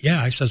said,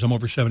 I says, I'm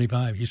over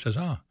 75. He says,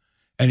 oh.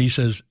 And he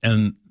says,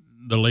 and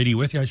the lady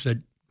with you? I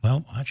said,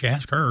 well, why don't you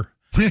ask her?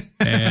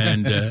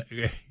 And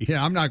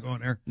yeah, I'm not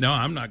going there. No,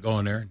 I'm not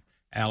going there. And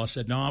Alice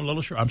said, no, I'm a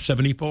little short. I'm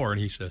 74.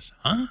 And he says,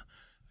 huh?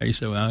 And he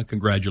said, well,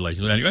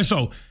 congratulations. Anyway,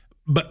 so,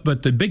 but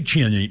the big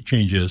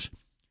change is,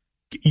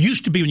 it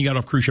used to be when you got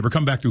off cruise ship or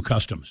come back through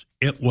customs,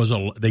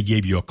 they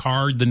gave you a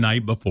card the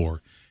night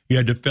before. You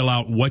had to fill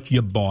out what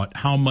you bought,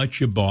 how much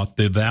you bought,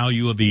 the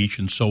value of each,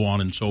 and so on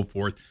and so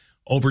forth.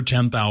 Over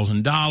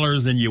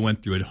 $10,000. Then you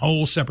went through a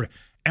whole separate,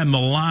 and the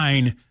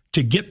line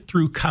to get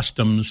through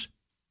customs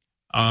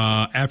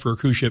after a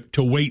cruise ship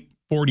to wait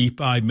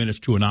 45 minutes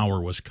to an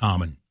hour was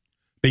common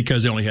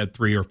because they only had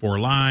 3 or 4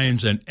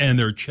 lines, and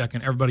they're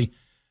checking everybody.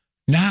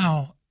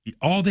 Now,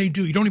 all they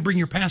do, you don't even bring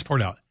your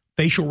passport out.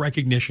 Facial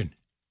recognition.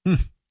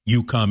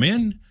 You come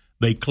in,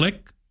 they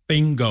click,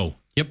 bingo.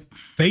 Yep.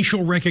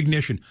 Facial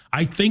recognition.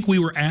 I think we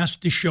were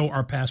asked to show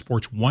our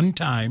passports one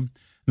time,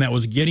 and that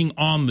was getting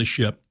on the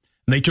ship.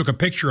 And they took a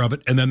picture of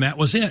it, and then that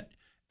was it.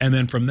 And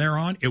then from there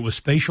on, it was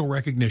facial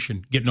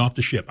recognition getting off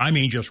the ship. I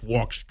mean, just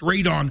walk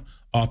straight on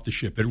off the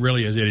ship. It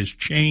really is. It has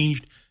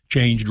changed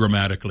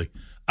dramatically.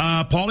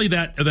 Paulie,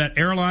 that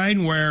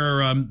airline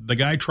where the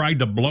guy tried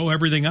to blow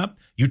everything up,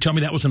 you tell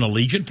me that was an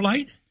Allegiant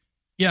flight?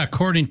 Yeah,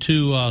 according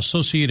to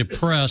Associated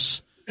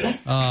Press,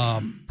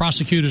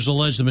 prosecutors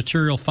allege the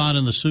material found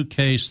in the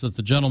suitcase that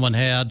the gentleman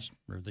had,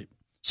 or the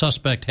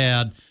suspect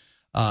had,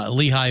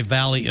 Lehigh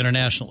Valley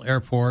International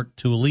Airport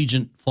to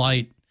Allegiant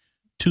Flight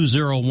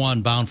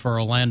 201 bound for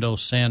Orlando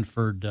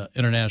Sanford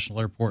International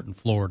Airport in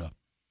Florida.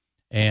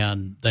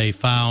 And they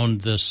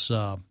found this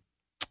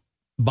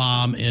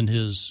bomb in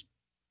his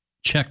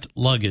checked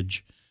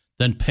luggage,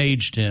 then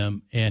paged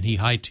him, and he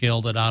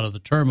hightailed it out of the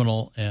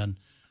terminal, and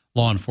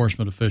law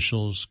enforcement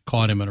officials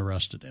caught him and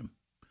arrested him.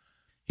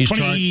 He's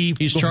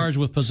charged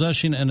with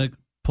possessing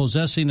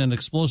an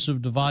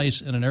explosive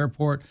device in an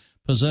airport,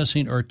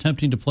 possessing or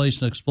attempting to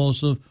place an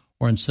explosive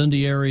or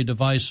incendiary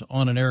device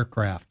on an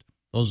aircraft.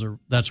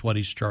 That's what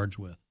he's charged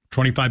with.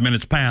 25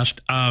 minutes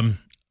past.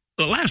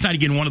 Last night,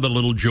 again, one of the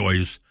little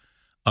joys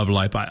of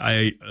life.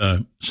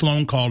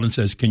 Sloan called and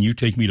says, "Can you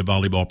take me to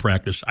volleyball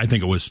practice?" I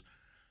think it was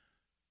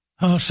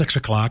 6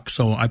 o'clock.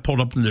 So I pulled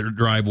up in the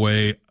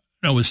driveway.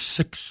 No, it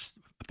was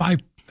 5.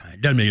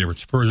 It doesn't make a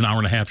difference. For an hour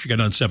and a half, she got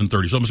done at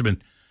 7:30. So it must have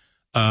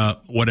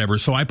been whatever.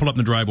 So I pull up in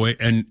the driveway,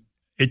 and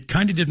it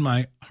kind of did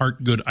my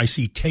heart good. I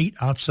see Tate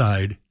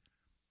outside,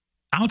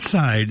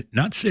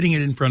 not sitting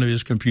in front of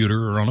his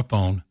computer or on a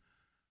phone,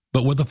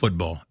 but with a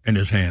football in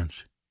his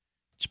hands.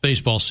 It's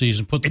baseball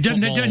season. Put the football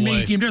away. It doesn't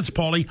make any difference,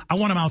 Paulie. I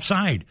want him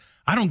outside.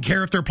 I don't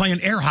care if they're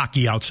playing air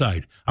hockey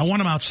outside. I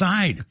want him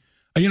outside.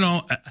 You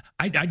know,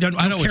 I don't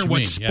care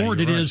what sport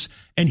it is.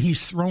 And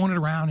he's throwing it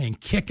around and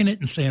kicking it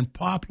and saying,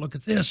 "Pop, look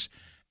at this."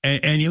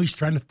 And he's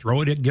trying to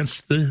throw it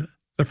against the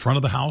front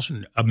of the house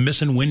and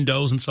missing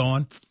windows and so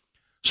on.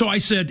 So I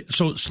said,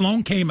 so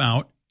Sloan came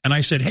out, and I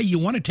said, "Hey, you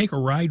want to take a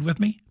ride with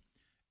me?"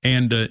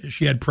 And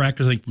she had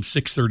practice, I think, from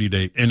 6:30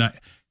 today. And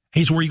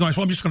he said, "Where are you going?" I said,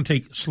 "Well, I'm just going to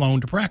take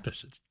Sloan to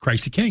practice. It's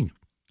Christ the King."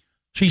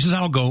 She says,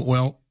 "I'll go."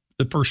 Well,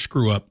 the first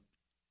screw up,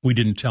 we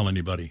didn't tell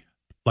anybody,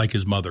 like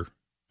his mother.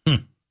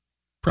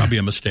 Probably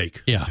a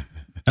mistake. Yeah.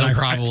 And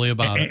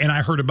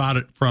I heard about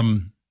it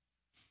from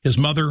his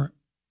mother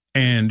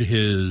and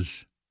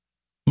his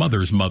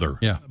mother's mother,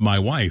 my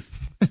wife,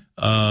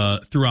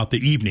 throughout the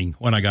evening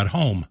when I got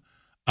home.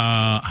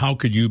 How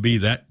could you be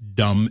that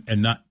dumb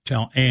and not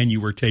tell Ann you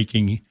were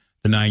taking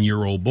the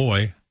 9-year-old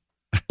boy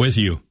with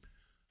you?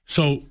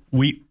 So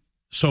we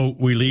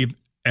leave,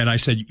 and I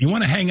said, "You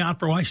want to hang out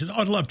for a while?" He says,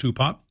 "Oh, I'd love to,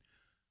 Pop."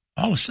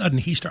 All of a sudden,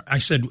 I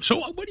said, "So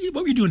what were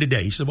you doing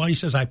today?" He said, "Well," he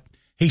says,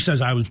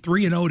 I was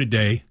 3-0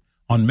 today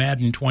on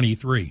Madden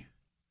 23.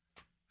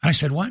 And I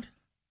said, "What?"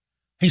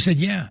 He said,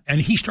 "Yeah."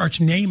 And he starts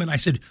naming. I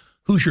said,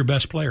 "Who's your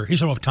best player?" He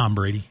said, "Oh, Tom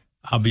Brady,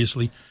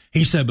 obviously."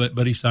 He said,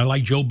 but he said, "I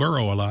like Joe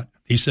Burrow a lot."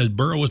 He said,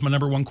 "Burrow was my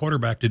number 1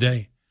 quarterback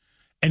today."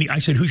 And I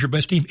said, "Who's your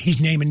best team?" He's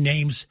naming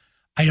names.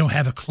 I don't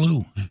have a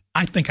clue.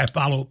 I think I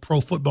follow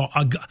pro football.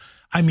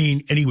 I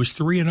mean, and he was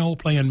 3-0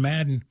 playing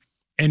Madden.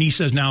 And he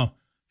says, now,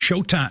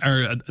 Showtime,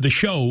 or the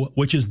show,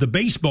 which is the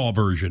baseball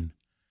version,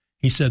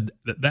 he said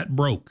that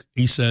broke.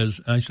 He says,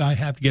 I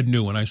have to get a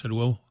new one. I said,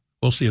 well,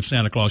 we'll see if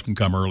Santa Claus can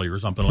come early or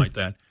something like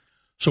that.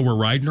 So we're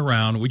riding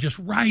around. We just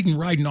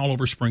riding all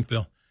over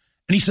Springfield.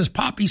 And he says,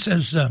 "Pop," he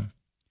says,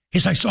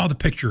 I saw the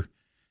picture.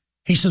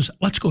 He says,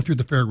 "Let's go through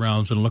the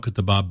fairgrounds and look at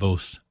the Bob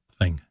Bose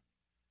thing."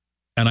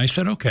 And I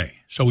said, okay.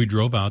 So we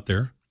drove out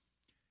there,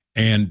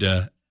 and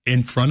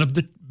in front of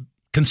the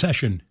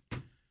concession,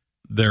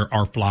 there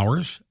are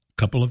flowers,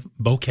 a couple of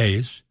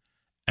bouquets,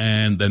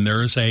 and then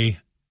there is a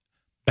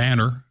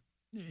banner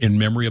in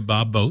memory of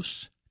Bob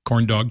Bose,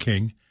 Corn Dog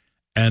King,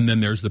 and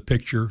then there's the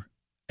picture,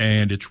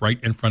 and it's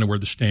right in front of where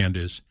the stand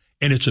is.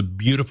 And it's a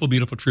beautiful,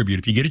 beautiful tribute.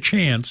 If you get a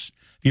chance,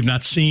 if you've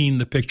not seen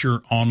the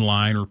picture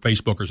online or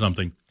Facebook or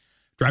something,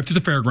 drive to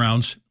the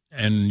fairgrounds,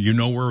 and you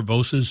know where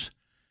Bose's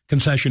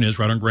concession is,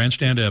 right on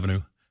Grandstand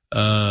Avenue.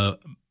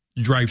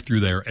 drive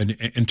through there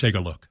and take a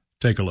look.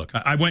 Take a look.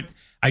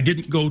 I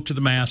didn't go to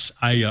the Mass.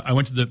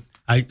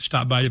 I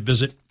stopped by to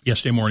visit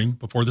yesterday morning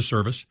before the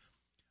service.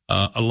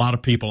 A lot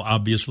of people,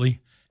 obviously,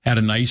 had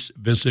a nice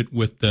visit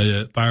with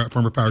the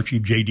former Fire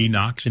Chief J.D.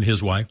 Knox and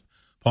his wife,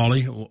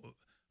 Paulie.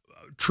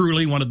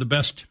 Truly one of the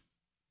best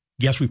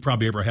guests we've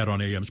probably ever had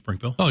on AM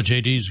Springfield. Oh,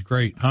 JD's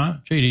great. Huh?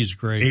 JD's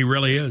great. He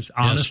really is.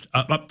 Honest,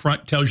 yes. up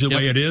front, tells you the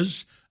way it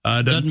is.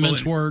 Doesn't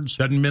mince words.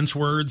 Doesn't mince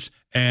words.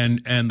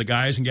 And the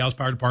guys and gals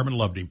fire department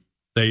loved him.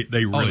 They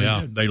really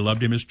did. They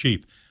loved him as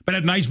chief. But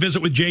had a nice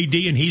visit with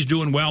JD, and he's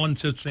doing well. And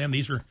said, Sam,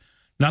 these are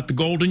not the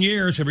golden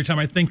years. Every time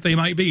I think they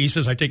might be, he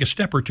says, I take a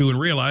step or two and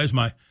realize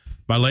my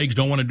legs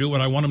don't want to do what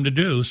I want them to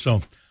do.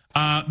 So,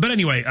 but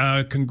anyway,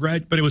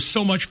 but it was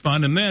so much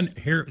fun. And then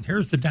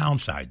here's the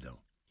downside, though.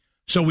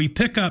 So we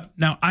pick up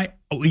now.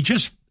 We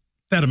just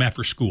fed them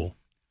after school.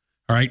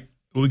 All right,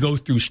 we go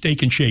through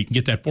Steak and Shake and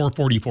get that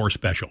 $4.44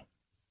 special,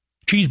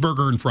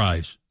 cheeseburger and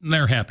fries, and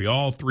they're happy.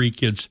 All three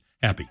kids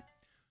happy.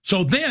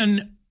 So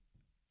then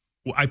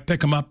I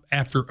pick them up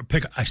after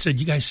I said,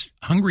 "You guys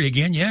hungry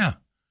again?" Yeah.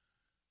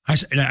 I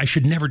said, and I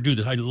should never do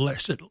this. I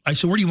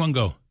said, "Where do you want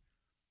to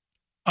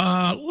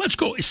go?" Let's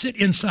go sit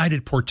inside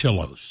at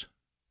Portillo's.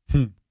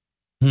 Three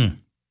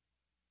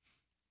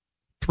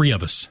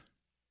of us.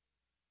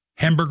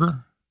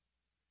 Hamburger,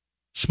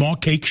 small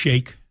cake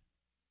shake,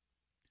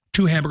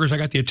 2 hamburgers. I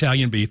got the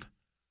Italian beef.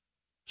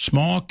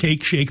 Small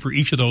cake shake for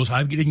each of those.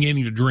 I'm getting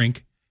anything to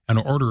drink and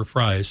an order of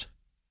fries.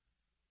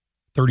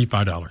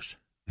 $35.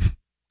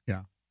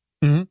 Yeah.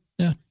 Mm-hmm.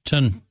 Yeah,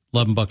 $10,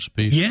 $11 a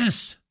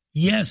piece.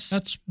 Yes.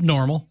 That's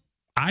normal.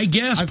 I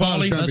guess, I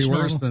thought Paulie. it was going to be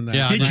worse than that.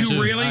 Yeah, Did you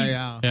really?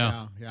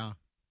 Yeah.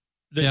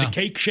 The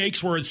cake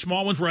shakes were, the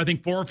small ones were, I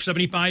think,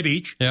 $4.75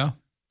 each. Yeah.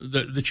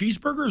 The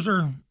cheeseburgers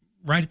are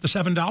right at the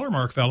 $7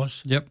 mark,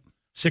 fellas. Yep.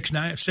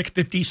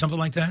 $6.50, something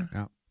like that.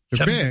 Yeah.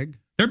 They're big.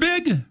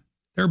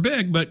 They're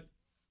big, but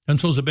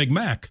and so's a Big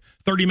Mac.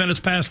 30 minutes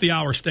past the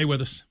hour. Stay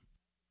with us.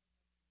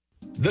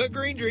 The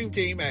Green Dream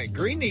Team at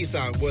Green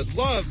Nissan would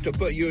love to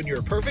put you in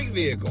your perfect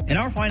vehicle. And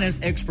our finance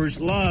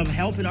experts love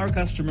helping our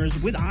customers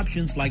with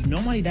options like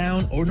no money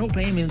down or no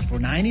payments for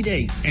 90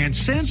 days. And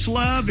since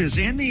love is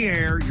in the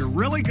air, you're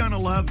really going to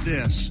love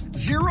this.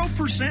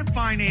 0%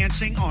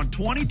 financing on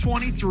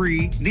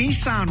 2023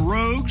 Nissan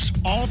Rogues,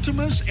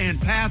 Altimas,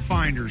 and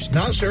Pathfinders.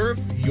 Not sure if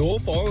you'll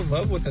fall in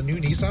love with a new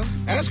Nissan?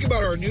 Ask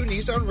about our new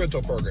Nissan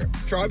rental program.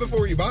 Try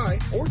before you buy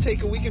or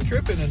take a weekend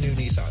trip in a new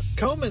Nissan.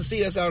 Come and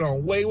see us out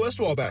on Way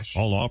West Wabash.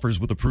 All offers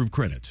with approved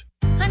credit.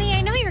 Honey, I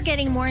know you're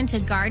getting more into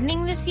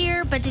gardening this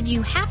year, but did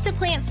you have to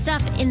plant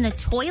stuff in the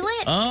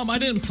toilet? I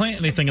didn't plant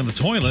anything in the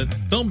toilet.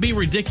 Don't be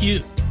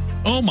ridiculous.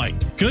 Oh my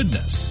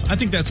goodness. I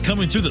think that's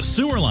coming through the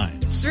sewer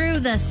lines. Through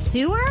the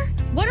sewer?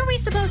 What are we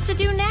supposed to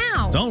do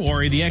now? Don't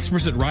worry, the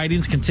experts at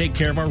Ridings can take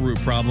care of our root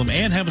problem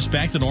and have us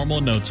back to normal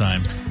in no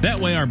time.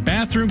 That way our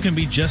bathroom can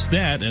be just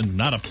that and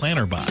not a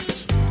planter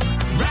box.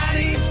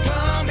 Ridings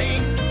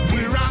Plumbing,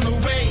 we're on the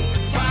way.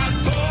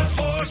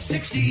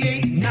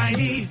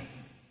 544-6890.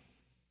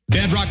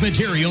 Bedrock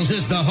Materials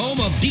is the home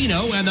of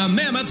Dino and the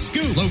Mammoth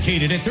Scoop,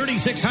 located at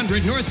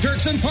 3600 North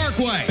Dirksen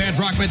Parkway.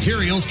 Bedrock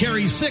Materials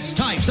carries 6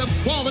 types of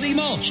quality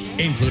mulch,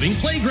 including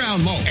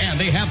playground mulch, and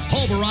they have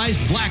pulverized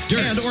black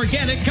dirt and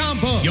organic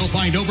compost. You'll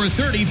find over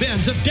 30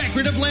 bins of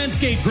decorative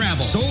landscape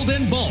gravel, sold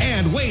in bulk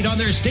and weighed on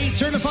their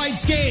state-certified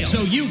scale,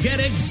 so you get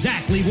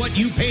exactly what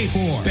you pay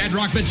for.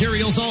 Bedrock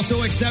Materials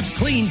also accepts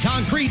clean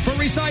concrete for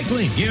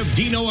recycling. Give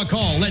Dino a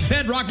call at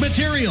Bedrock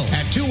Materials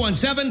at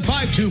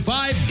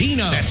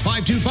 217-525-DINO. That's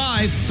 525-3466.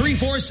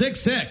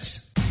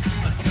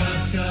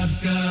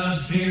 Cubs,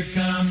 here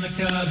come the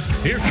Cubs.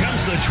 Here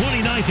comes the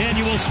 29th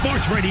annual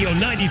Sports Radio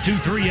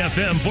 92.3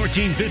 FM,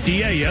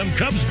 1450 AM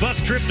Cubs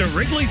bus trip to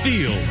Wrigley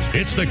Field.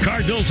 It's the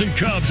Cardinals and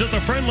Cubs at the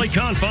Friendly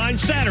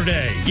Confines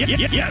Saturday.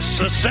 Yes,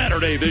 a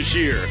Saturday this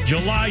year.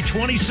 July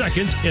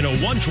 22nd in a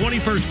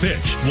 121st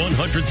pitch.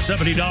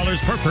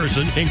 $170 per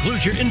person.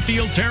 Includes your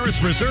infield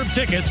terrace reserve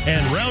tickets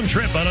and round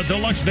trip on a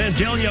deluxe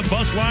Vandalia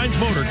Bus Lines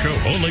motor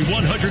coach. Only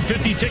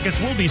 150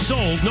 tickets will be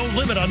sold. No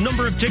limit on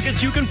number of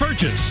tickets you can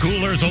purchase.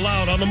 Coolers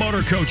allowed on the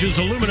motor coaches,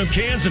 aluminum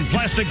cans and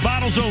plastic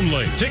bottles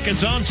only.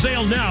 Tickets on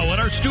sale now at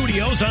our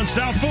studios on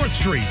South 4th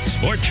Street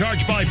or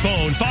charge by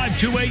phone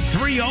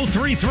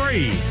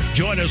 528-3033.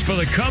 Join us for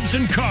the Cubs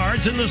and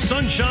Cards in the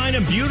sunshine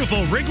and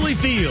beautiful Wrigley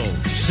Field.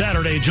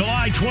 Saturday,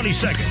 July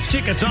 22nd.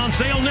 Tickets on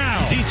sale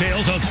now.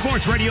 Details on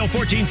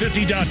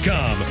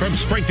sportsradio1450.com. From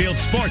Springfield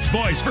Sports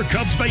Voice for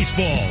Cubs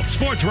baseball.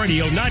 Sports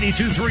Radio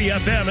 92.3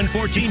 FM and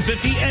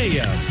 1450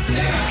 AM.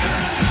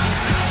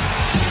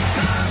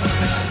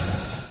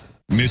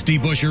 Misty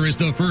Buscher is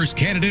the first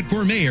candidate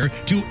for mayor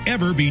to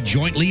ever be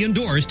jointly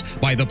endorsed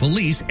by the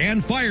Police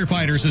and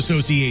Firefighters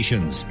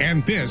Associations.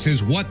 And this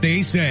is what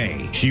they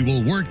say. She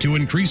will work to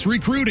increase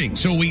recruiting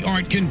so we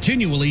aren't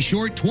continually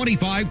short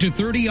 25 to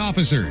 30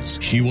 officers.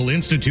 She will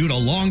institute a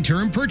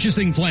long-term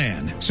purchasing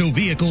plan so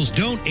vehicles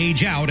don't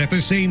age out at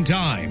the same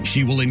time.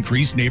 She will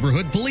increase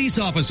neighborhood police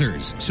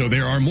officers so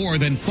there are more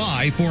than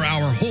 5 for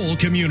our whole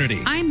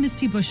community. I'm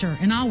Misty Buscher,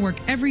 and I'll work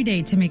every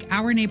day to make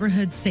our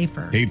neighborhoods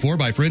safer. Paid for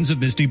by Friends of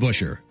Misty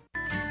Buscher.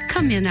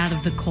 Come in out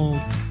of the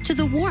cold to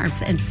the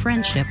warmth and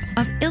friendship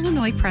of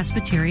Illinois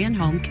Presbyterian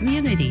Home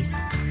Communities.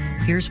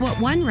 Here's what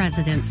one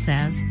resident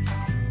says: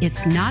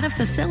 "It's not a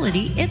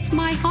facility, it's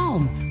my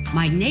home.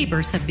 My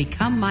neighbors have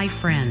become my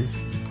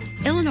friends."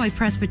 Illinois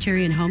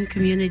Presbyterian Home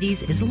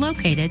Communities is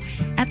located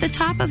at the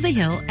top of the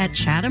hill at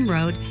Chatham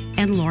Road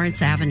and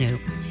Lawrence Avenue.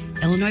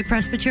 Illinois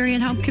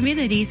Presbyterian Home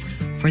Communities,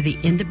 for the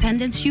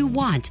independence you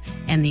want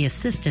and the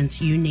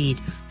assistance you need.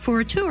 For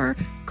a tour,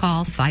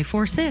 call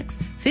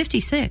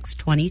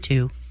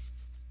 546-5622.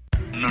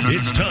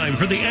 It's time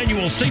for the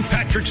annual St.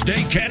 Patrick's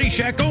Day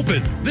Caddyshack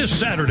Open this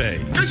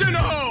Saturday.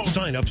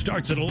 Sign up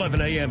starts at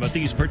 11 a.m. at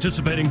these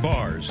participating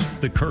bars: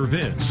 the Curve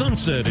Inn,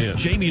 Sunset Inn,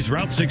 Jamie's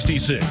Route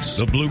 66,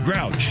 the Blue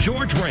Grouch,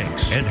 George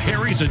Ranks, and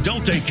Harry's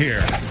Adult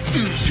Daycare.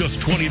 Just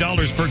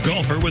 $20 per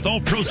golfer, with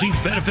all proceeds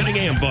benefiting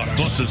Ambus.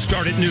 Buses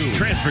start at noon.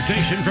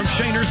 Transportation from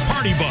Shaner's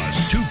Party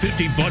Bus.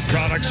 $2.50 Bud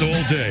products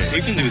all day.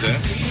 We can do that.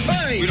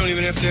 Hey. We don't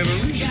even have to have a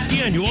reason.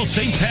 The annual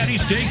St.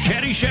 Patty's Day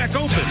Caddyshack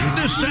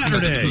Open this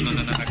Saturday.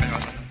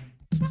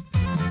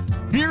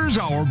 Here's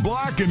our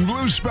black and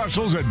blue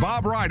specials at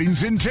Bob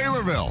Ridings in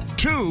Taylorville.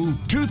 2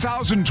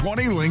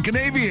 2020 Lincoln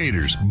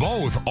Aviators,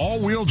 both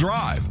all-wheel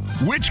drive.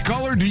 Which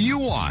color do you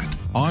want?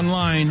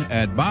 Online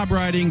at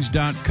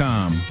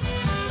bobridings.com.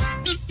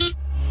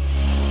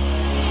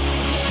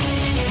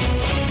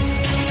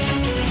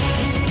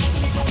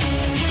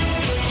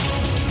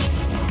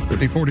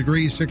 54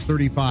 degrees,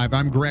 635.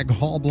 I'm Greg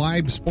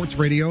Hallbleib, Sports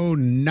Radio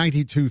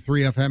 92.3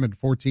 FM at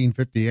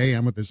 1450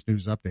 AM with this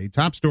news update.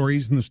 Top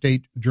stories in the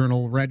State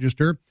Journal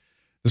Register.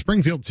 The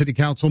Springfield City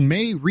Council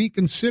may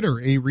reconsider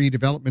a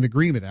redevelopment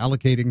agreement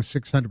allocating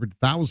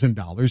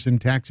 $600,000 in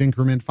tax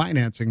increment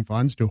financing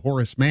funds to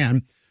Horace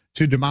Mann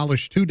to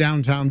demolish 2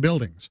 downtown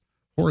buildings.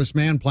 Horace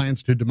Mann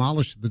plans to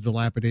demolish the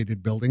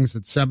dilapidated buildings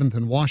at 7th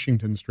and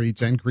Washington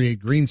Streets and create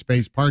green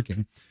space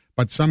parking,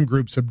 but some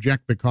groups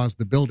object because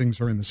the buildings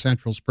are in the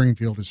Central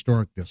Springfield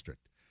Historic District.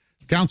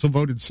 The council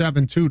voted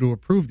 7-2 to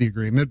approve the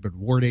agreement, but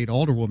Ward 8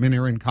 Alderwoman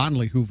Erin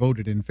Connolly, who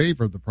voted in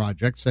favor of the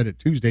project, said at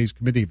Tuesday's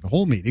Committee of the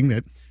Whole meeting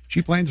that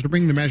she plans to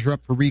bring the measure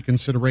up for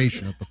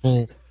reconsideration at the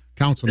full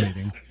council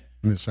meeting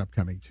this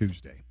upcoming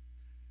Tuesday.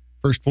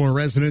 First-floor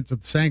residents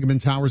at the Sangamon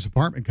Towers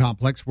apartment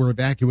complex were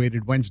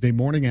evacuated Wednesday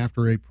morning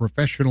after a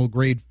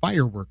professional-grade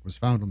firework was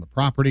found on the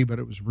property, but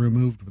it was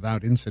removed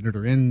without incident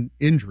or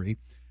injury.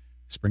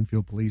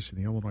 Springfield Police and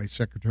the Illinois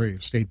Secretary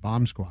of State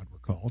Bomb Squad were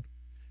called.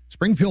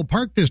 Springfield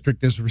Park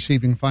District is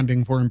receiving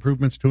funding for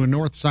improvements to a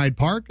North Side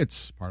Park.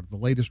 It's part of the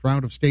latest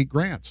round of state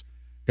grants.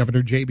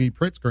 Governor J.B.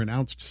 Pritzker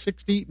announced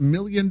 $60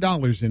 million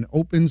in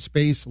open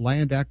space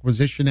land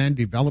acquisition and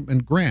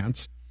development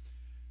grants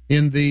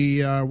in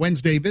the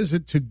Wednesday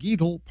visit to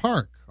Geedle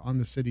Park on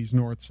the city's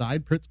north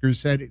side. Pritzker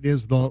said it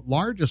is the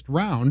largest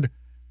round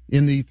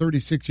in the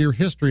 36-year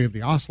history of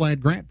the OSLAD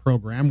grant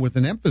program, with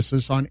an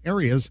emphasis on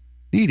areas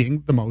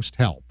needing the most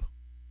help.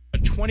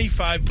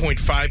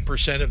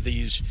 25.5% of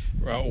these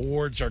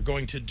awards are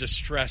going to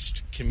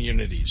distressed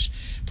communities,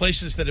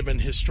 places that have been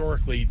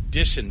historically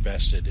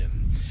disinvested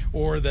in,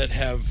 or that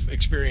have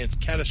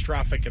experienced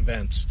catastrophic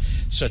events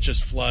such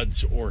as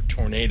floods or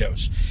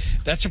tornadoes.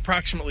 That's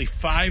approximately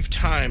 5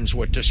 times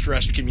what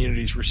distressed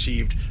communities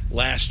received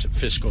last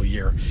fiscal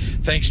year,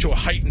 thanks to a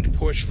heightened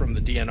push from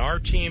the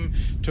DNR team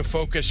to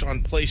focus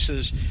on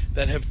places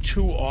that have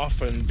too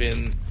often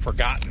been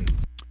forgotten.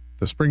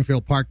 The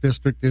Springfield Park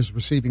District is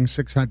receiving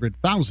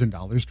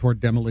 $600,000 toward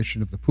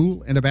demolition of the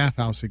pool and a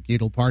bathhouse at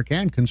Geedle Park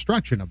and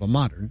construction of a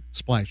modern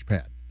splash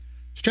pad.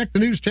 Let's check the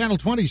News Channel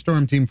 20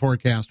 Storm Team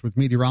forecast with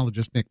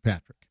meteorologist Nick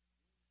Patrick.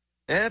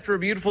 After a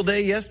beautiful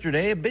day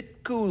yesterday, a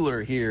bit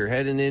cooler here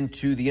heading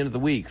into the end of the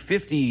week.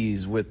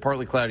 50s with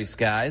partly cloudy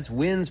skies.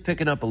 Winds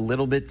picking up a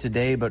little bit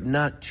today, but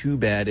not too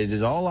bad. It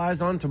is all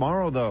eyes on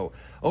tomorrow, though.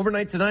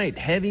 Overnight tonight,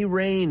 heavy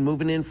rain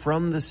moving in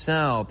from the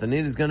south, and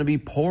it is going to be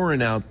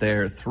pouring out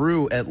there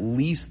through at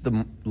least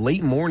the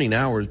late morning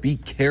hours. Be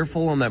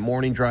careful on that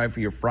morning drive for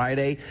your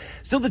Friday.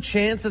 Still the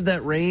chance of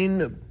that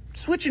rain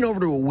switching over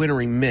to a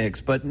wintry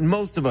mix, but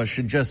most of us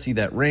should just see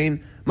that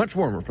rain. Much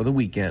warmer for the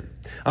weekend.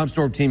 I'm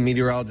Storm Team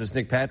meteorologist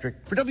Nick Patrick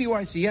for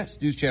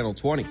WICS News Channel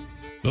 20.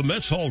 The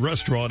Mess Hall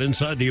Restaurant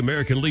inside the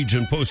American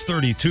Legion Post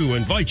 32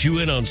 invites you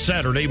in on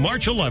Saturday,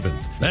 March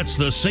 11th. That's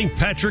the St.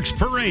 Patrick's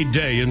Parade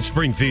Day in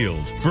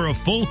Springfield for a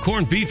full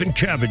corned beef and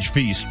cabbage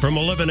feast from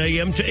 11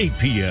 a.m. to 8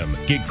 p.m.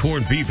 Get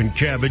corned beef and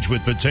cabbage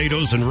with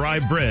potatoes and rye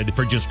bread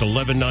for just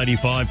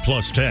 $11.95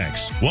 plus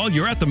tax. While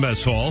you're at the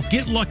Mess Hall,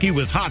 get lucky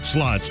with hot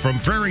slots from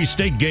Prairie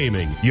State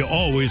Gaming. You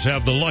always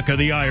have the luck of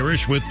the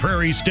Irish with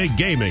Prairie State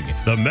Gaming.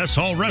 The Mess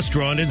Hall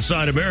Restaurant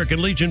inside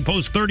American Legion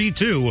Post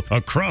 32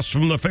 across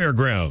from the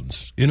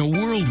fairgrounds. In a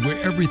world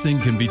where everything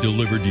can be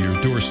delivered to your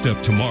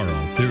doorstep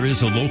tomorrow, there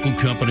is a local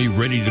company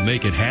ready to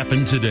make it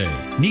happen today.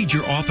 Need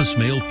your office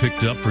mail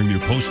picked up from your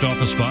post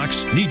office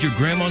box? Need your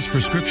grandma's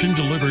prescription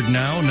delivered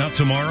now, not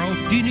tomorrow?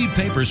 Do you need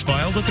papers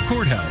filed at the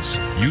courthouse?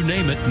 You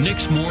name it,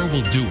 Nixmore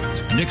will do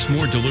it.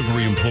 Nixmore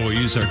delivery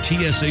employees are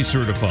TSA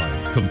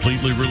certified,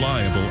 completely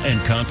reliable, and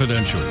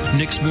confidential.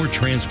 Nixmore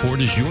Transport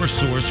is your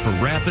source for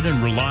rapid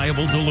and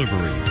reliable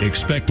delivery.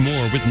 Expect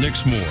more with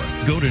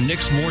Nixmore. Go to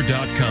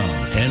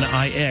nixmore.com,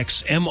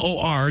 NIXMOR.com.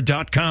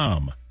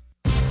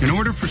 In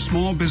order for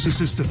small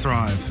businesses to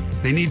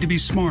thrive, they need to be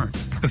smart,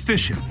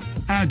 efficient,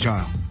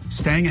 agile,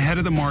 staying ahead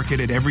of the market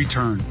at every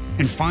turn,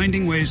 and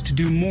finding ways to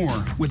do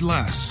more with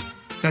less.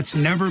 That's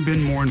never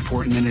been more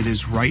important than it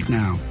is right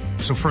now.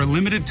 So for a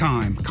limited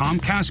time,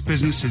 Comcast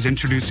Business is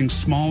introducing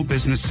Small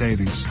Business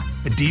Savings,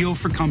 a deal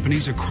for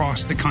companies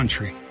across the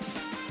country.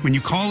 When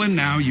you call in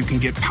now, you can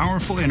get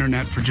powerful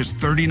internet for just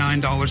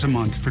 $39 a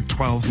month for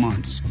 12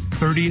 months.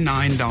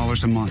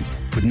 $39 a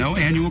month with no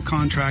annual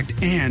contract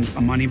and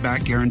a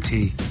money-back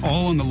guarantee.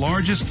 All on the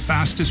largest,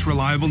 fastest,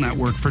 reliable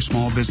network for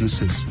small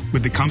businesses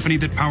with the company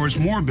that powers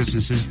more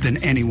businesses than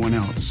anyone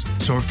else.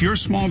 So if you're a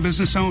small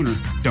business owner,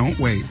 don't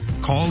wait.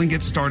 Call and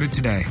get started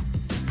today.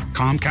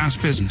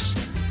 Comcast Business,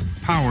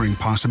 powering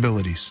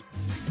possibilities.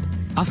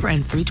 Offer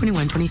ends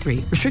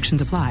 3/21/23.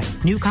 Restrictions apply.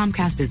 New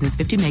Comcast Business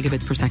 50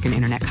 megabits per second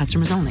internet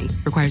customers only.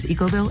 Requires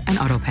EcoBill and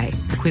AutoPay.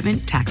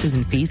 Equipment, taxes,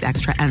 and fees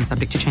extra and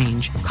subject to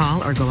change.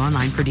 Call or go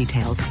online for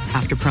details.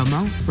 After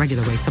promo,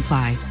 regular rates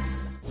apply.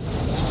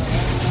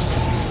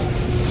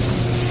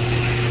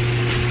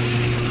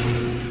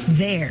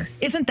 There.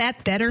 Isn't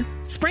that better?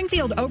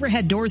 Springfield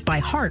Overhead Doors by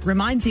Heart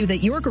reminds you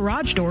that your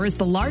garage door is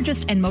the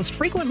largest and most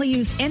frequently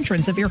used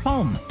entrance of your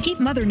home. Keep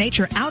Mother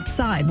Nature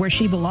outside where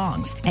she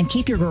belongs and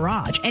keep your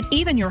garage and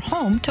even your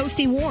home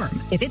toasty warm.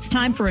 If it's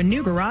time for a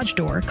new garage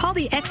door, call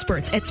the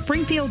experts at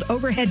Springfield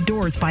Overhead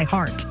Doors by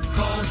Heart.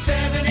 Call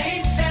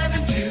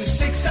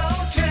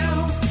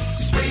 787-2602.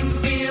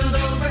 Springfield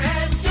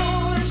Overhead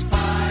Doors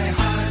by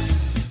Heart.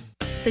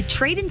 The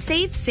Trade and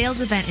Save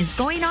sales event is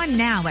going on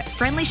now at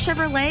Friendly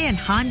Chevrolet in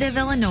Honda of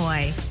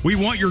Illinois. We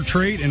want your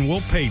trade and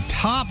we'll pay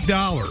top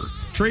dollar.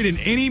 Trade in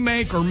any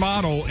make or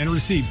model and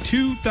receive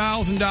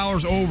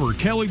 $2,000 over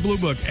Kelley Blue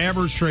Book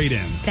average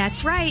trade-in.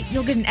 That's right.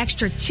 You'll get an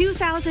extra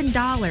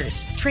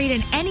 $2,000. Trade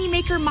in any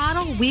make or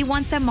model. We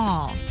want them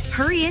all.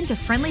 Hurry in to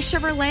Friendly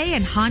Chevrolet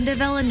in Honda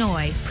of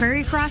Illinois,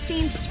 Prairie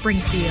Crossing,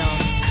 Springfield.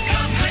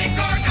 Come click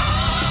or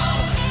call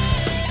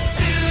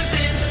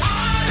Susan's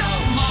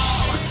Auto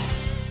Mall.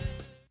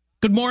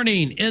 Good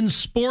morning. In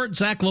sports,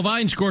 Zach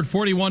Levine scored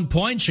 41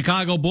 points.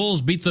 Chicago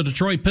Bulls beat the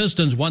Detroit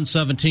Pistons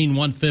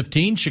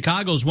 117-115.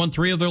 Chicago's won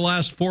 3 of their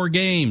last 4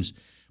 games.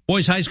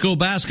 Boys high school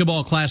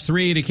basketball, Class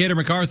 3A, Decatur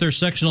MacArthur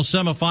sectional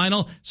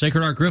semifinal.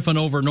 Sacred Heart Griffin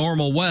over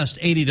Normal West,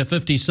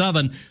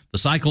 80-57. The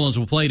Cyclones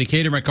will play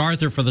Decatur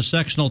MacArthur for the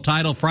sectional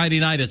title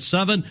Friday night at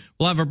 7.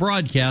 We'll have a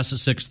broadcast at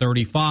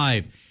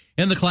 6:35.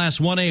 In the Class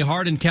 1A,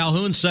 Hardin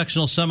Calhoun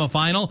sectional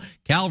semifinal,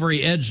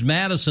 Calvary edged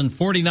Madison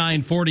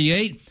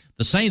 49-48.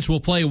 The Saints will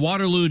play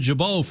Waterloo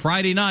Jabot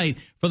Friday night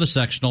for the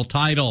sectional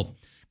title.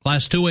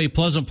 Class 2A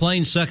Pleasant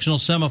Plains sectional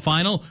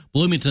semifinal,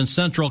 Bloomington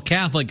Central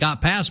Catholic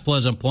got past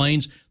Pleasant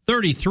Plains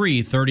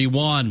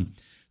 33-31.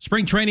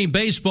 Spring training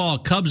baseball,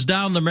 Cubs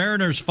down the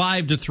Mariners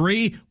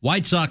 5-3.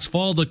 White Sox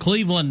fall to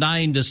Cleveland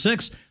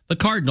 9-6. The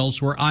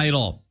Cardinals were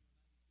idle.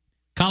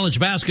 College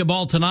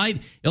basketball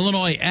tonight,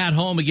 Illinois at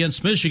home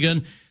against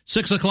Michigan.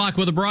 6 o'clock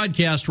with a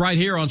broadcast right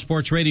here on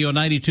Sports Radio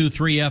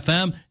 92.3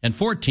 FM and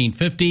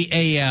 1450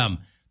 AM.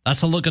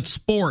 That's a look at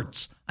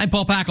sports. I'm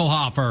Paul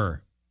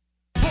Packelhofer.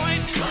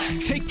 Point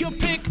blank. Take your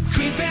pick.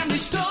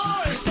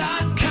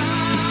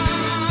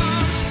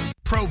 QueenFamilyStores.com.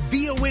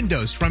 Provia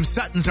windows from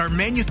Sutton's are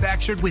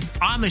manufactured with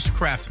Amish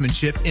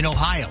craftsmanship in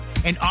Ohio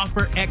and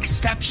offer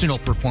exceptional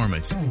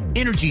performance,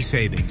 energy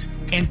savings,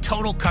 and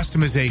total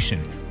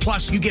customization.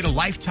 Plus, you get a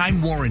lifetime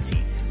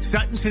warranty.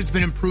 Sutton's has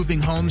been improving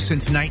homes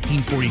since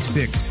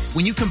 1946.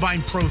 When you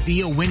combine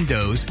Provia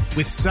windows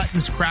with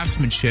Sutton's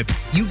craftsmanship,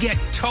 you get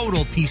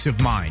total peace of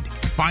mind.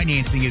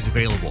 Financing is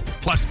available.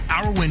 Plus,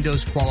 our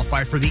windows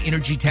qualify for the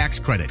energy tax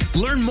credit.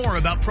 Learn more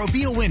about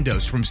Provia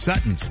windows from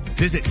Sutton's.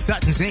 Visit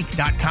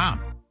SuttonsInc.com.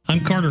 I'm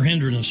Carter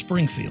Hendren of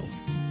Springfield.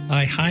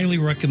 I highly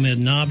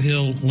recommend Nob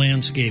Hill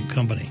Landscape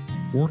Company.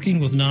 Working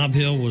with Nob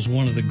Hill was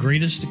one of the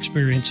greatest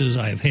experiences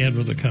I have had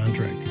with a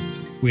contractor.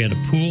 We had a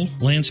pool,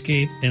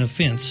 landscape, and a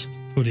fence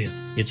put in.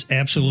 It's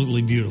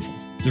absolutely beautiful.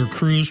 Their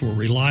crews were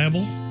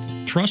reliable,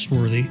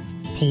 trustworthy,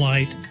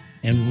 polite,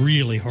 and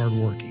really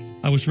hardworking.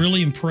 I was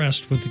really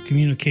impressed with the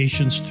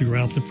communications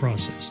throughout the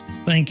process.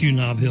 Thank you,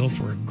 Nob Hill,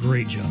 for a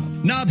great job.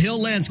 Nob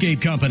Hill Landscape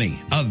Company,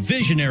 a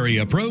visionary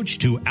approach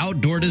to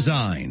outdoor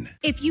design.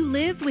 If you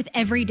live with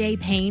everyday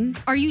pain,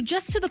 are you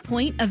just to the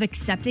point of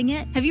accepting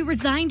it? Have you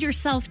resigned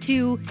yourself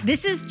to,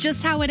 this is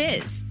just how it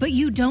is? But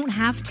you don't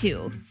have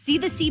to. See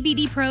the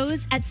CBD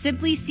pros at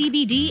Simply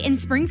CBD in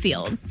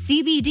Springfield.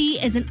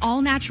 CBD is an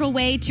all-natural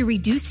way to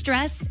reduce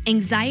stress,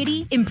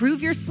 anxiety,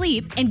 improve your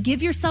sleep, and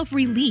give yourself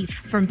relief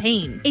from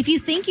pain. If you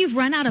think you've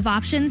run out of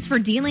options for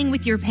dealing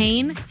with your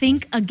pain,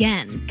 think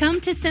again.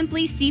 Come to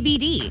Simply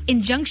CBD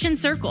in Junction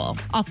Circle,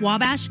 off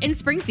Wabash in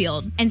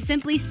Springfield, and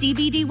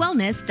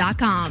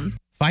simplycbdwellness.com.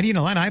 Fighting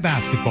Illini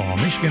basketball,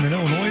 Michigan and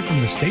Illinois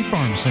from the State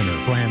Farm Center.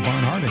 Brian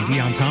Barnhart and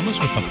Deion Thomas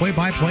with the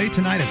play-by-play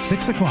tonight at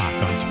 6 o'clock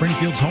on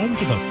Springfield's home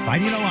for the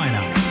Fighting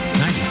Illini.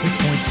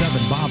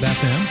 96.7 Bob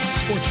FM,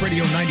 Sports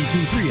Radio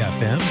 92.3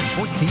 FM, and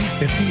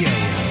 1450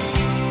 AM.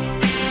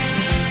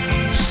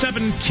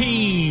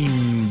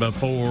 17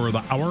 before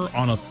the hour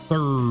on a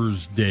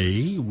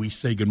Thursday. We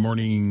say good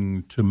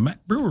morning to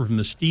Matt Brewer from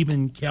the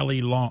Stephen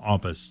Kelly Law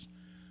Office.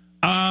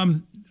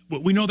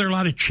 We know there are a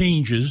lot of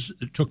changes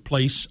that took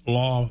place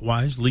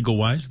law-wise,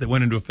 legal-wise, that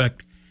went into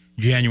effect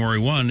January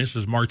 1. This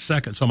is March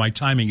 2nd, so my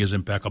timing is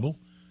impeccable.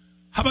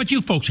 How about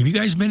you folks? Have you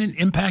guys been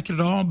impacted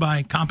at all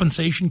by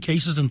compensation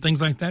cases and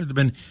things like that? Have there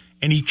been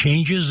any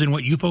changes in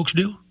what you folks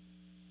do?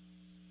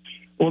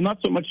 Well, not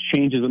so much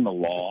changes in the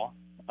law.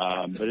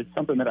 But it's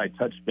something that I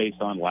touched base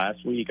on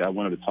last week. I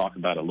wanted to talk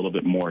about a little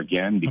bit more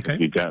again because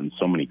we've gotten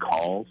so many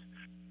calls.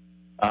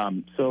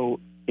 So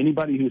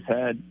anybody who's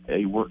had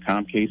a work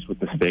comp case with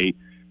the state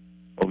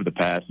over the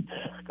past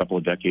couple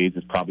of decades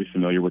is probably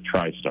familiar with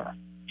TriStar.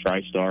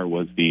 TriStar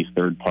was the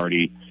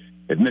third-party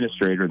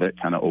administrator that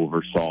kind of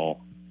oversaw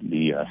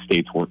the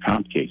state's work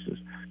comp cases.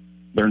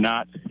 They're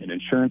not an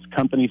insurance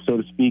company, so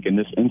to speak. In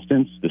this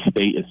instance, the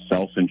state is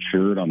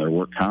self-insured on their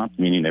work comp,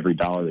 meaning every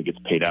dollar that gets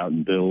paid out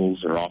in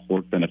bills or off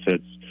work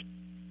benefits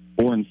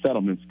or in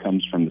settlements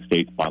comes from the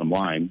state's bottom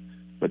line.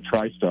 But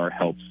TriStar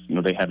helps,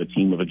 they have a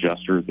team of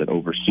adjusters that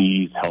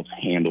oversees, helps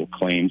handle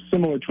claims,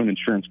 similar to an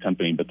insurance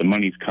company, but the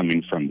money's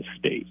coming from the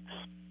state.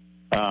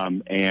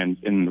 And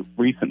in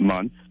recent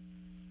months,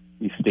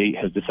 the state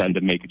has decided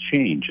to make a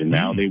change, and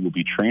now they will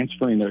be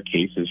transferring their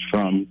cases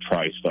from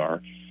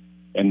TriStar,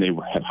 and they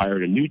have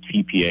hired a new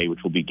TPA,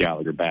 which will be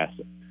Gallagher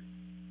Bassett.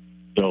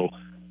 So,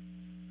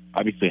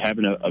 obviously,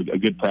 having a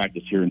good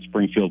practice here in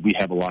Springfield, we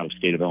have a lot of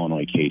state of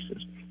Illinois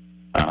cases.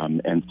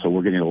 And so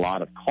we're getting a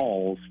lot of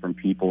calls from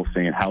people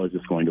saying, how is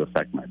this going to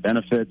affect my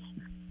benefits?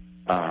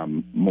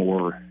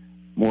 More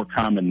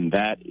common than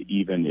that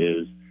even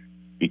is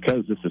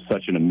because this is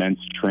such an immense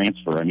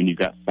transfer. I mean, you've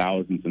got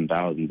thousands and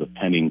thousands of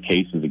pending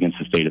cases against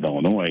the state of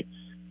Illinois.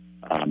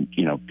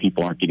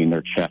 People aren't getting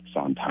their checks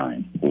on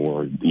time,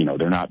 or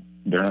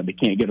they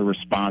can't get a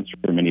response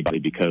from anybody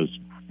because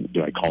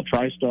do I call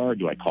TriStar?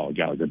 Do I call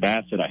Gallagher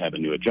Bassett? I have a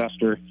new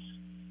adjuster.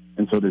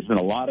 And so there's been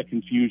a lot of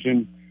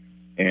confusion,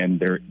 and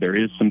there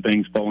is some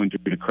things falling through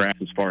the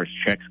cracks as far as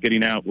checks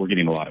getting out. We're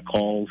getting a lot of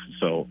calls,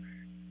 so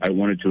I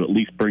wanted to at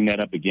least bring that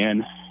up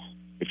again.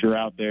 If you're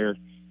out there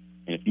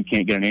and if you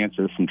can't get an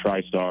answer from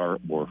TriStar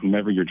or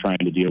whomever you're trying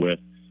to deal with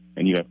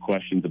and you have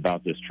questions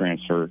about this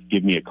transfer,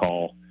 give me a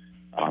call.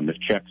 If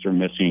checks are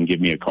missing, give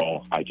me a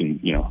call. I can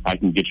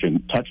get you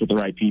in touch with the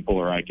right people,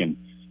 or I can,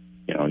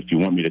 if you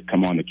want me to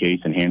come on the case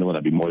and handle it,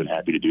 I'd be more than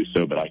happy to do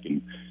so. But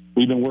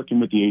we've been working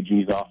with the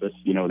AG's office.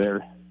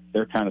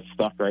 They're kind of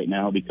stuck right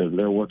now because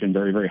they're working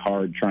very, very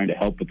hard trying to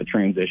help with the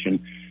transition.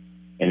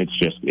 And it's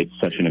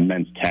such an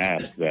immense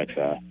task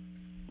that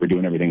we're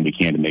doing everything we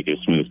can to make it as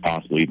smooth as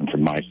possible, even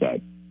from my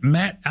side.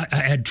 Matt,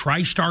 had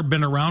TriStar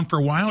been around for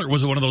a while, or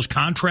was it one of those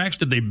contracts?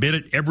 Did they bid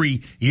it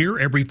every year,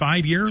 every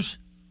 5 years?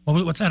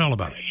 What's that all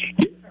about?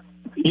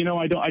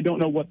 I don't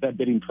know what that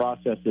bidding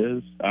process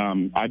is.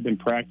 I've been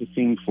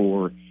practicing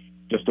for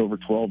just over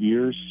 12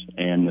 years,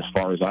 and as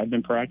far as I've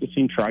been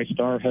practicing,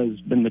 TriStar has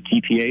been the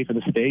TPA for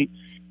the state.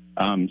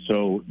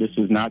 So this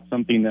is not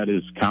something that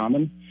is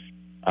common,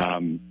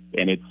 and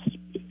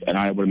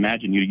I would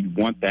imagine you'd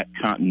want that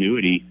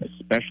continuity,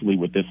 especially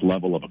with this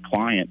level of a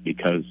client,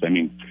 because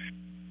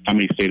how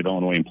many state of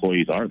Illinois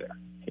employees are there?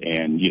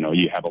 And,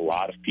 you have a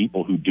lot of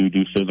people who do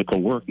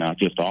physical work, not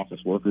just office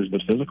workers,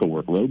 but physical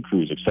work, road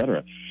crews, et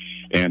cetera.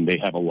 And they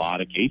have a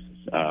lot of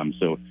cases.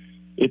 So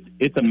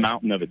it's a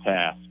mountain of a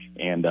task.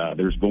 And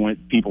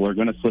people are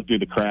going to slip through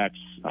the cracks.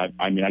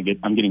 I'm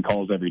getting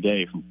calls every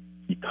day from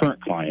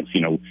current clients.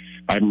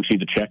 I haven't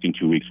received a check in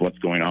 2 weeks. What's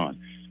going on?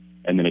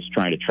 And then it's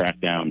trying to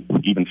track down,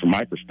 even from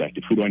my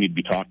perspective, who do I need to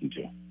be talking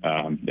to?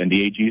 And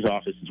the AG's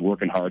office is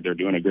working hard. They're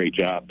doing a great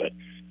job. But,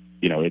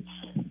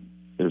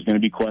 there's going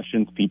to be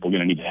questions. People are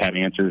going to need to have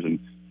answers, and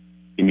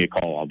give me a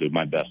call. I'll do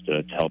my best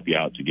to help you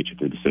out to get you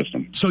through the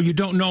system. So you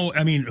don't know,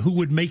 who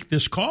would make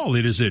this call?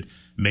 Is it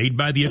made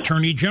by the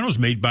Attorney General,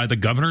 made by the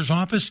Governor's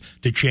office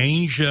to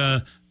change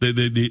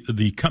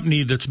the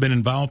company that's been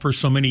involved for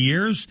so many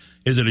years?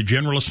 Is it a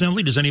General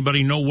Assembly? Does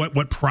anybody know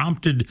what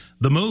prompted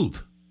the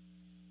move?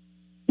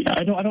 Yeah,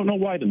 I don't know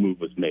why the move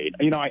was made.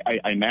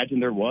 I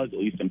imagine there was, at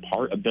least in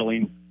part, a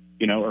billing,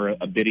 or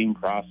a bidding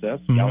process.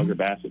 Mm-hmm. Gallagher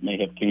Bassett may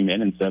have came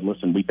in and said,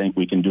 listen, we think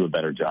we can do a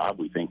better job.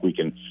 We think we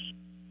can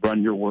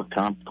run your work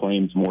comp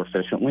claims more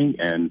efficiently.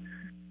 And,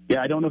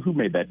 I don't know who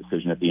made that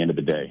decision at the end of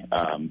the day.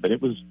 But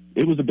it was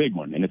a big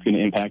one, and it's going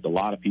to impact a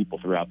lot of people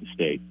throughout the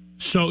state.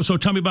 So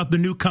tell me about the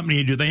new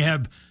company. Do they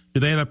have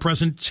a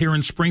presence here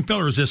in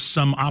Springfield, or is this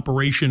some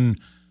operation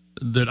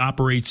that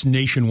operates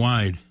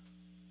nationwide?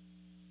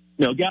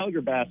 No,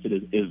 Gallagher Bassett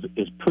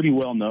is pretty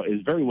well known,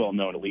 is very well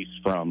known, at least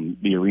from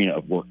the arena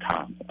of work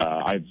comp.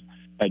 I've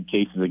had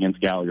cases against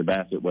Gallagher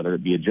Bassett, whether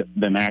it be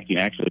them acting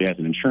actually as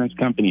an insurance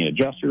company and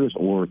adjusters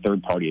or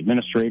third-party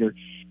administrator.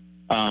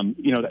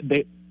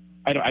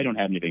 I don't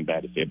have anything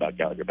bad to say about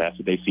Gallagher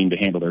Bassett. They seem to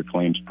handle their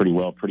claims pretty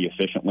well, pretty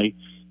efficiently.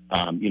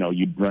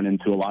 You'd run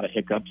into a lot of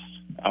hiccups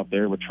out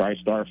there with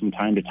TriStar from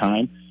time to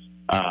time.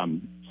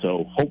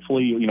 So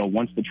hopefully,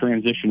 once the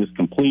transition is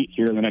complete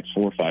here in the next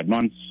 4 or 5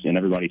 months and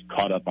everybody's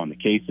caught up on the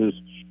cases,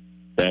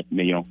 that,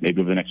 maybe over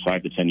the next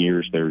 5 to 10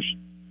 years, there's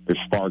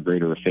far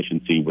greater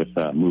efficiency with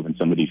moving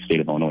some of these state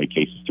of Illinois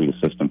cases through the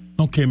system.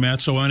 Okay,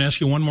 Matt, so I want to ask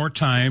you one more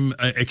time.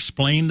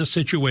 Explain the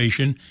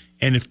situation,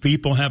 and if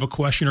people have a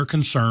question or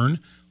concern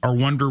or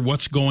wonder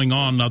what's going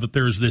on now that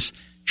there's this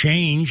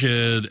change,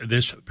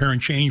 this apparent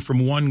change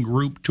from one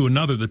group to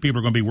another that people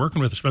are going to be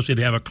working with, especially if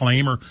they have a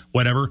claim or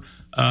whatever,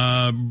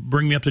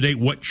 bring me up to date.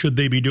 What should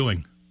they be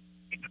doing?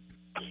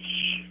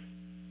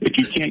 If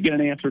you can't get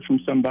an answer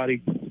from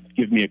somebody,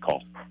 give me a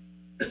call.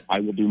 I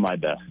will do my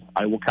best.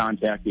 I will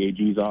contact the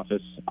AG's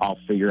office. I'll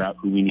figure out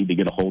who we need to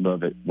get a hold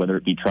of, whether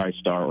it be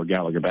TriStar or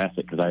Gallagher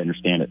Bassett, because I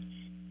understand it.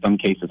 Some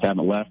cases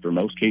haven't left, or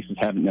most cases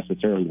haven't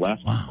necessarily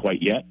left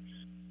quite yet.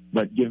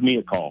 But give me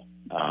a call.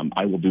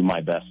 I will do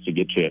my best to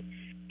get you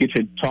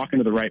talking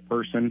to the right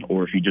person,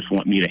 or if you just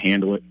want me to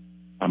handle it,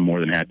 I'm more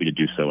than happy to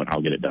do so, and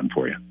I'll get it done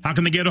for you. How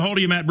can they get a hold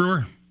of you, Matt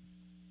Brewer?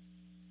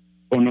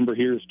 Phone number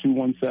here is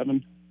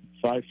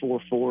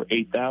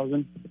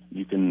 217-544-8000.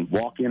 You can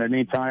walk in at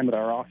any time at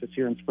our office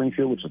here in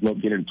Springfield, which is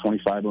located at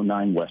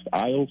 2509 West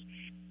Isles,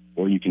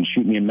 or you can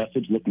shoot me a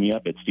message, look me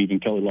up at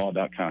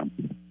StephenKellyLaw.com.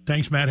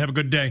 Thanks, Matt. Have a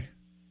good day.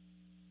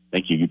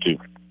 Thank you. You too.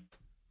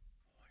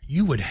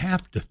 You would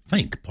have to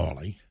think,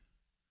 Paulie,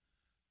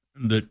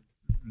 that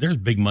there's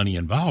big money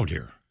involved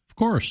here. Of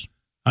course.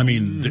 I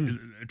mean, the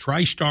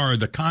TriStar,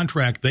 the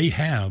contract they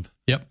have,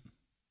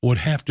 would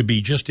have to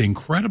be just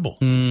incredible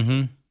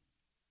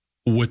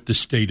with the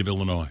state of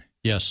Illinois.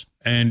 Yes.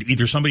 And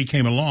either somebody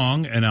came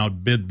along and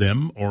outbid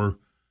them, or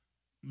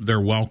their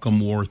welcome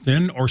wore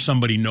thin, or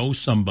somebody knows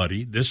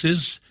somebody. This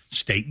is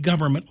state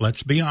government,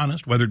 let's be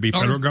honest, whether it be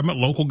federal government,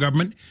 local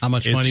government. How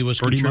much money was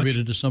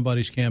contributed to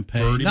somebody's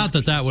campaign? Not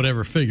that would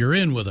ever figure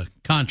in with a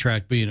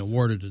contract being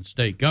awarded in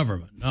state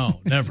government. No,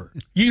 never.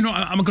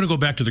 I'm going to go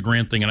back to the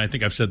grant thing, and I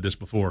think I've said this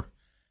before.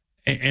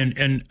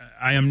 And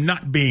I am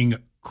not being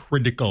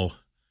critical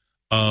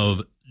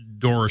of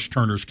Doris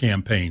Turner's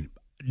campaign,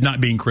 not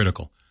being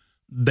critical.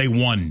 They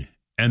won,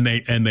 and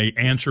they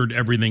answered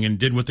everything and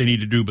did what they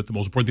needed to do, but the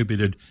most important thing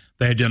they did,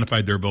 they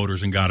identified their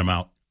voters and got them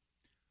out.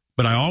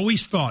 But I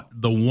always thought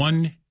the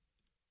one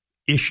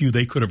issue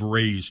they could have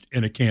raised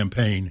in a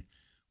campaign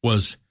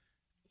was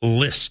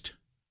list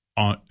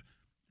on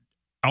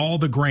all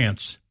the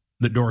grants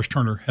that Doris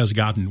Turner has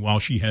gotten while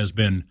she has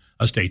been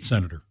a state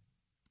senator.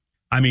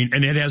 I mean,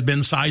 and it has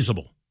been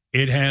sizable.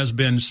 It has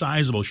been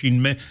sizable. She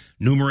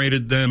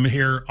enumerated them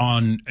here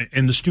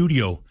in the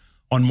studio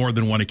on more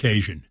than one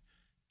occasion.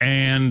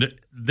 And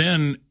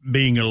then,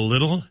 being a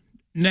little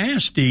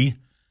nasty,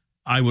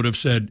 I would have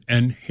said,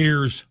 and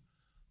here's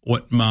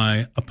what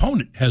my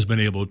opponent has been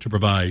able to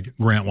provide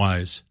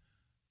grant-wise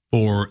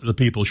for the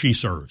people she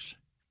serves,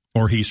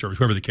 or he serves,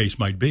 whoever the case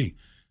might be.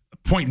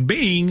 Point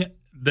being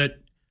that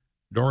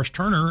Doris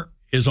Turner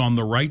is on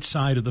the right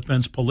side of the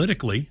fence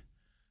politically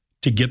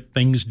to get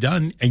things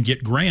done and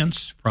get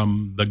grants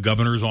from the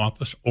governor's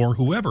office or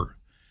whoever.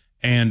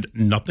 And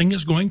nothing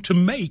is going to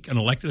make an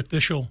elected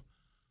official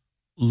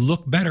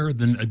look better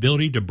than the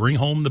ability to bring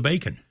home the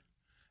bacon.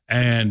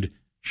 And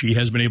she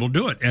has been able to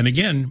do it. And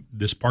again,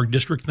 this Park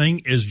District thing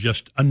is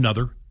just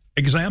another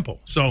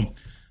example. So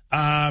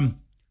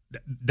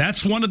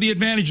that's one of the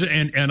advantages.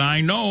 And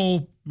I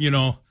know,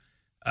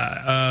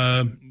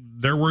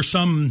 there were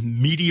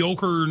some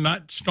mediocre,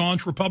 not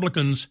staunch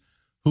Republicans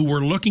who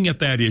were looking at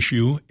that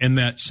issue in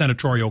that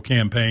senatorial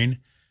campaign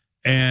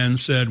and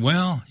said,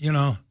 well,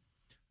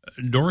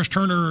 Doris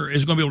Turner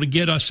is going to be able to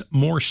get us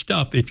more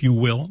stuff, if you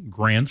will,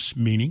 grants,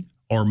 meaning,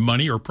 or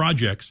money or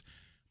projects,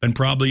 than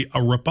probably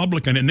a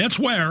Republican. And that's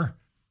where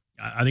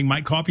I think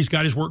Mike Coffey's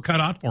got his work cut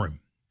out for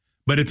him.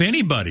 But if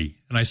anybody,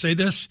 and I say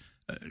this,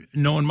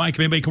 knowing Mike, if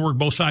anybody can work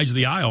both sides of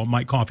the aisle,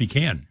 Mike Coffey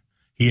can.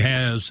 He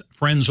has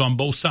friends on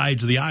both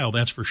sides of the aisle,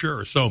 that's for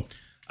sure. So,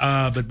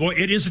 but boy,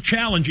 it is a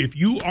challenge if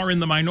you are in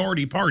the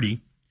minority party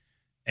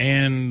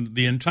and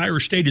the entire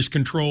state is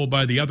controlled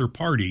by the other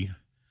party.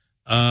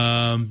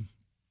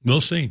 We'll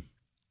see.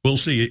 We'll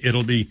see.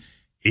 It'll be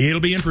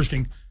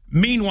interesting.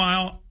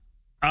 Meanwhile,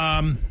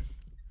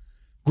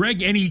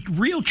 Greg, any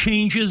real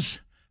changes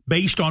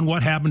based on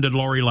what happened to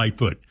Lori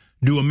Lightfoot?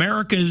 Do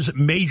America's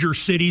major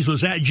cities,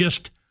 was that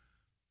just,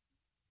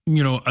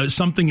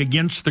 something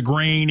against the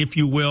grain, if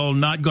you will,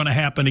 not going to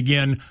happen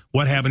again?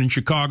 What happened in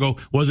Chicago?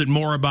 Was it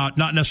more about,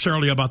 not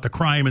necessarily about the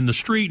crime in the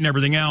street and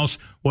everything else?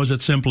 Was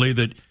it simply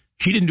that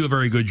she didn't do a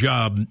very good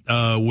job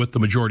with the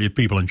majority of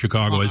people in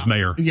Chicago as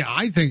mayor? Yeah,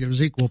 I think it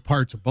was equal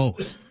parts of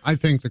both. I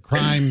think the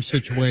crime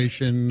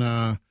situation,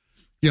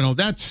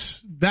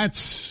 that's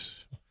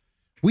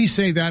we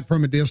say that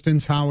from a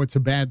distance, how it's a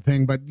bad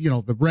thing, but,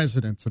 the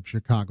residents of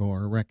Chicago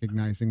are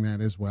recognizing that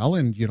as well,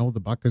 and, the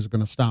buck is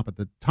going to stop at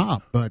the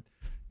top. But,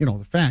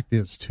 the fact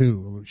is,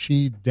 too,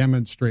 she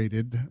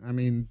demonstrated,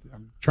 I'm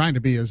trying to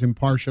be as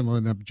impartial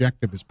and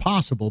objective as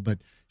possible, but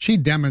she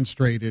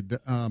demonstrated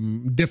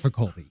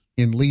difficulty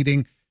in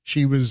leading.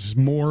 She was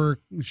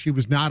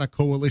not a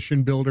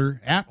coalition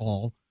builder at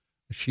all.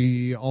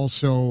 She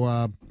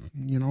also,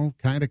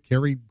 kind of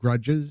carried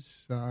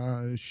grudges.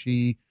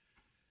 She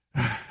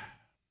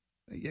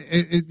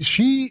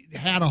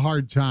had a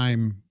hard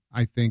time,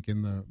 I think,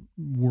 in the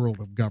world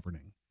of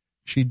governing.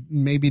 She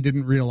maybe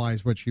didn't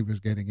realize what she was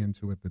getting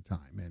into at the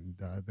time. And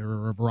there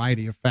are a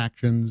variety of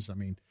factions.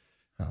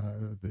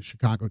 The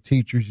Chicago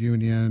Teachers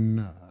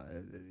Union,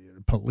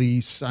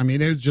 police. It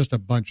was just a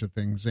bunch of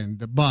things.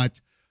 But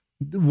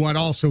what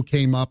also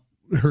came up,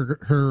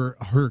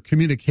 her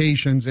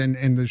communications,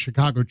 and the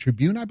Chicago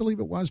Tribune, I believe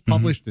it was,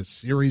 published a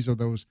series of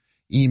those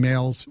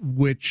emails,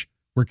 which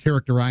were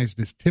characterized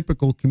as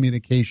typical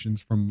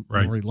communications from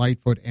Lori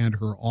Lightfoot and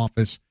her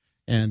office,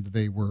 and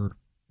they were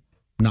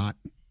not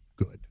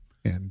good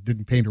and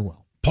didn't paint her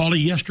well.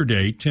 Paulie,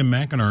 yesterday, Tim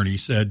McInerney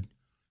said,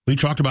 we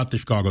talked about the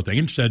Chicago thing,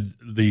 and said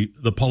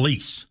the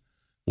police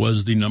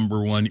was the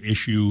number one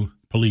issue,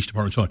 police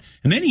department, so on.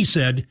 And then he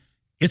said,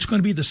 it's going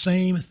to be the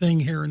same thing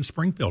here in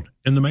Springfield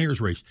in the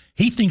mayor's race.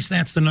 He thinks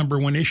that's the number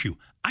one issue.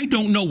 I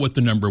don't know what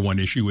the number one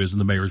issue is in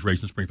the mayor's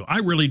race in Springfield. I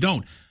really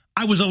don't.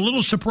 I was a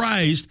little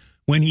surprised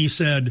when he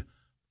said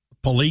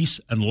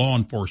police and law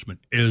enforcement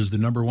is the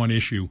number one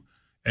issue,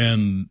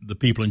 and the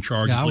people in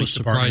charge of the police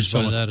department. I was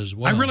surprised by that as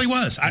well. I really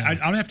was. Yeah.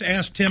 I'll have to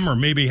ask Tim, or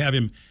maybe have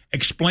him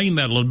explain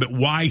that a little bit,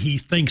 why he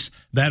thinks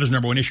that is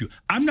number one issue.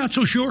 I'm not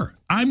so sure.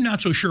 I'm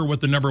not so sure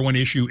what the number one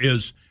issue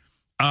is.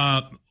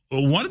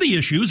 One of the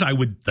issues, I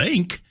would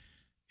think,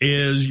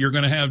 is you're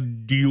going to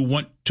have, do you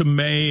want to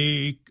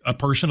make a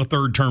person a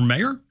third-term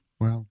mayor?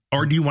 Well,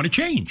 or do you want to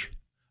change?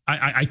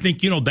 I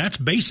think, that's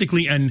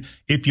basically, and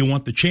if you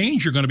want the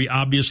change, you're going to be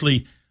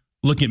obviously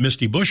looking at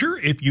Misty Buscher.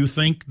 If you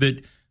think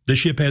that the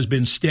ship has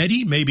been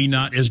steady, maybe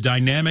not as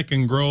dynamic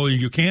and grow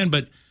as you can,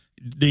 but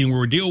dealing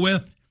with deal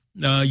with,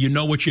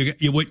 what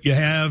you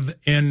have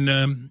in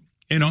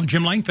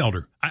Jim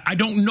Langfelder. I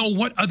don't know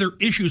what other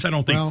issues. I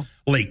don't think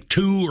Lake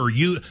 2 or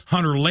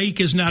Hunter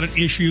Lake is not an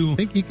issue. I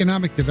think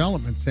economic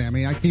development,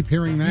 Sammy. I keep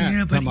hearing that.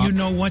 Yeah, but you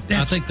know what?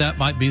 I think that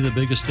might be the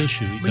biggest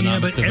issue.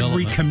 Economic development.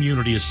 Every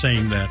community is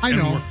saying that. I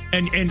know.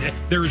 And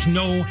there's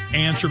no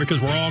answer,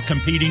 because we're all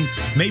competing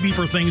maybe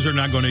for things that are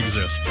not going to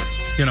exist.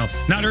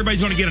 Not everybody's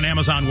going to get an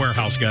Amazon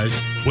warehouse, guys.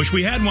 Wish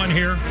we had one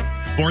here.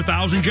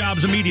 4,000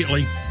 jobs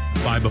immediately.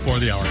 5 before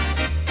the hour.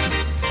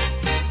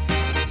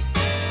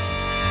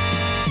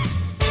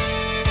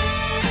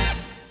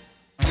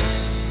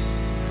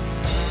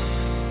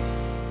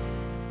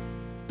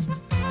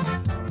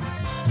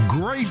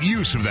 Great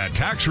use of that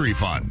tax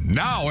refund.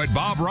 Now at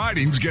Bob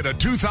Ridings, get a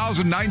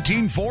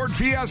 2019 Ford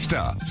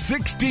Fiesta.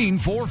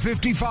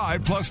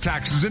 $16,455 plus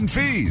taxes and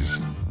fees.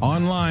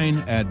 Online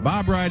at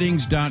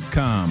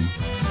bobridings.com.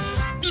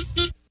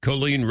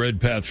 Colleen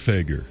Redpath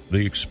Fager,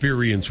 the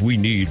experience we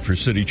need for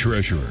city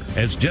treasurer.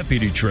 As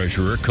deputy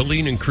treasurer,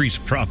 Colleen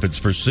increased profits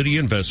for city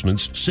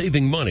investments,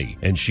 saving money,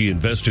 and she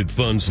invested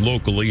funds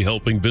locally,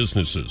 helping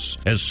businesses.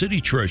 As city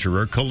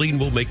treasurer, Colleen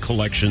will make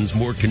collections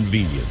more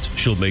convenient.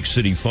 She'll make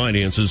city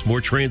finances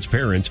more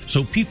transparent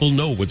so people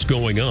know what's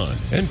going on.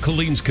 And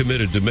Colleen's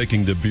committed to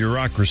making the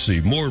bureaucracy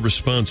more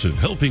responsive,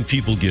 helping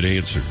people get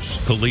answers.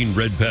 Colleen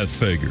Redpath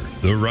Fager,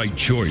 the right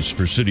choice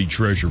for city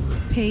treasurer.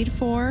 Paid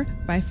for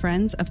by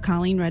friends of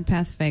Colleen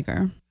Redpath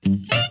Fager.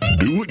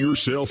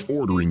 Do-it-yourself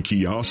ordering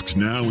kiosks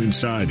now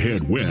inside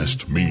Head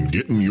West mean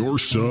getting your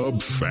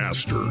sub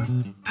faster.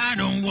 I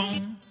don't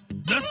want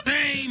the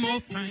same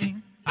old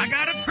thing. I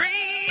got a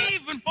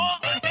craving for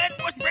a Head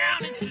West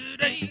brownie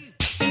today.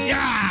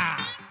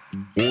 Yeah!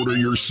 Order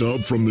your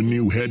sub from the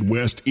new Head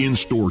West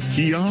in-store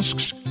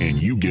kiosks,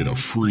 and you get a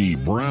free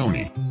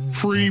brownie.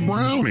 Free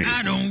brownie.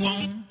 I don't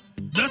want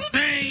the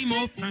same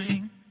old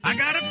thing. I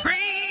got a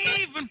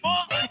craving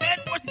for a Head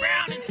West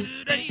brownie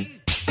today.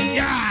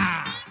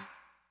 Yeah!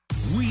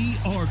 We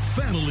are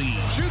family.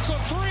 Shoots a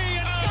three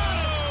and got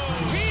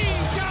it! He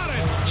got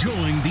it!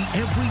 Join the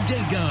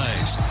everyday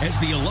guys as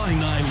the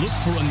Illini look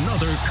for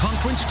another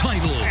conference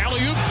title.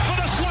 Alley-oop for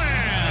the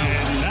slam!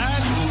 And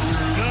that's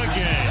the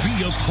game.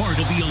 Be a part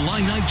of the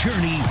Illini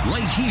journey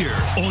right here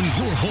on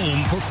your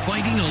home for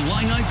Fighting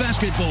Illini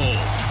basketball.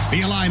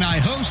 The Illini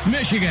host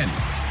Michigan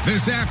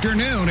this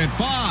afternoon at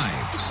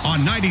 5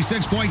 on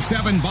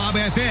 96.7 Bob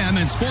FM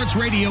and Sports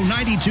Radio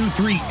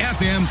 92.3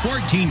 FM,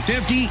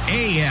 1450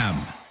 AM.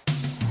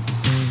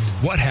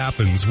 What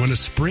happens when a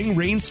spring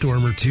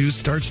rainstorm or two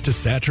starts to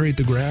saturate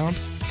the ground?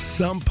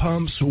 Some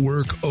pumps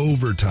work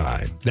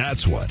overtime.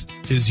 That's what.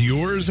 Is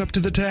yours up to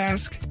the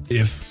task?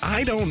 If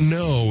I don't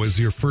know is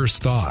your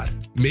first thought,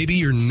 maybe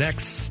your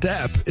next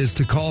step is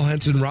to call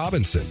Henson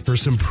Robinson for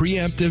some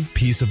preemptive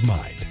peace of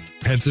mind.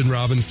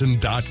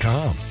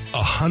 HensonRobinson.com.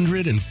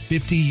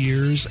 150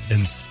 years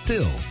and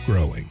still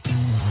growing.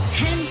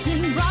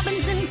 Henson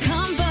Robinson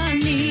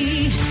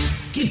Company.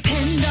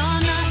 Depend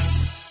on us.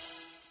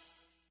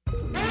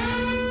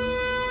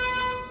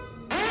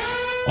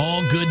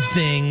 All good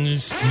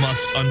things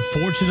must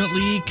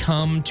unfortunately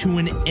come to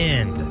an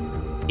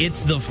end.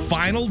 It's the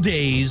final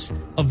days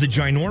of the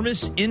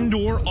ginormous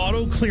indoor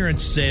auto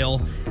clearance sale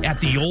at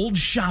the Old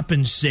Shop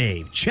and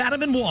Save,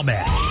 Chatham and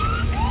Wabash.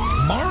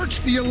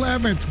 March the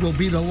 11th will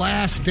be the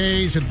last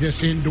days of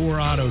this indoor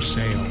auto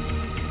sale.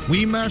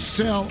 We must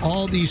sell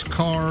all these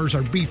cars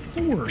or be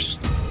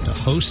forced to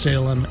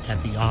wholesale them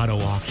at the auto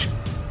auction.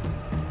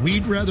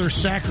 We'd rather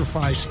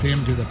sacrifice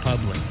them to the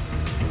public.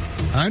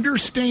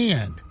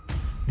 Understand,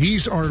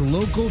 these are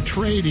local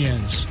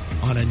trade-ins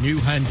on a new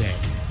Hyundai.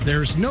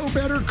 There's no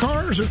better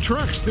cars or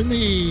trucks than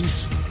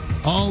these.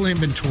 All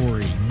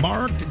inventory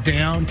marked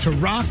down to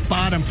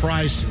rock-bottom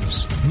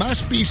prices.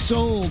 Must be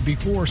sold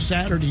before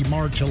Saturday,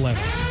 March 11th.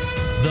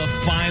 The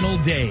final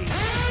days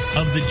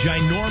of the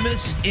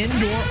ginormous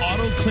indoor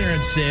auto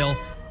clearance sale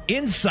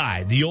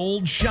inside the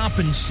Old Shop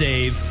and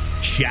Save,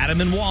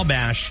 Chatham and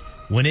Wabash.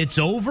 When it's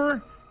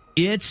over,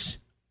 it's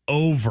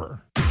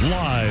over.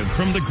 Live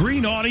from the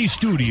Green Audi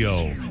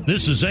studio,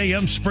 this is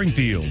AM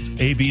Springfield.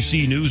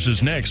 ABC News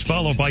is next,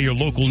 followed by your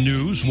local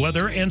news,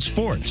 weather, and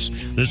sports.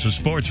 This is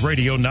Sports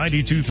Radio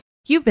 92.3.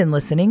 You've been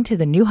listening to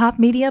the Newhoff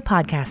Media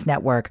Podcast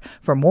Network.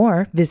 For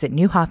more, visit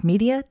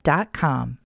newhoffmedia.com.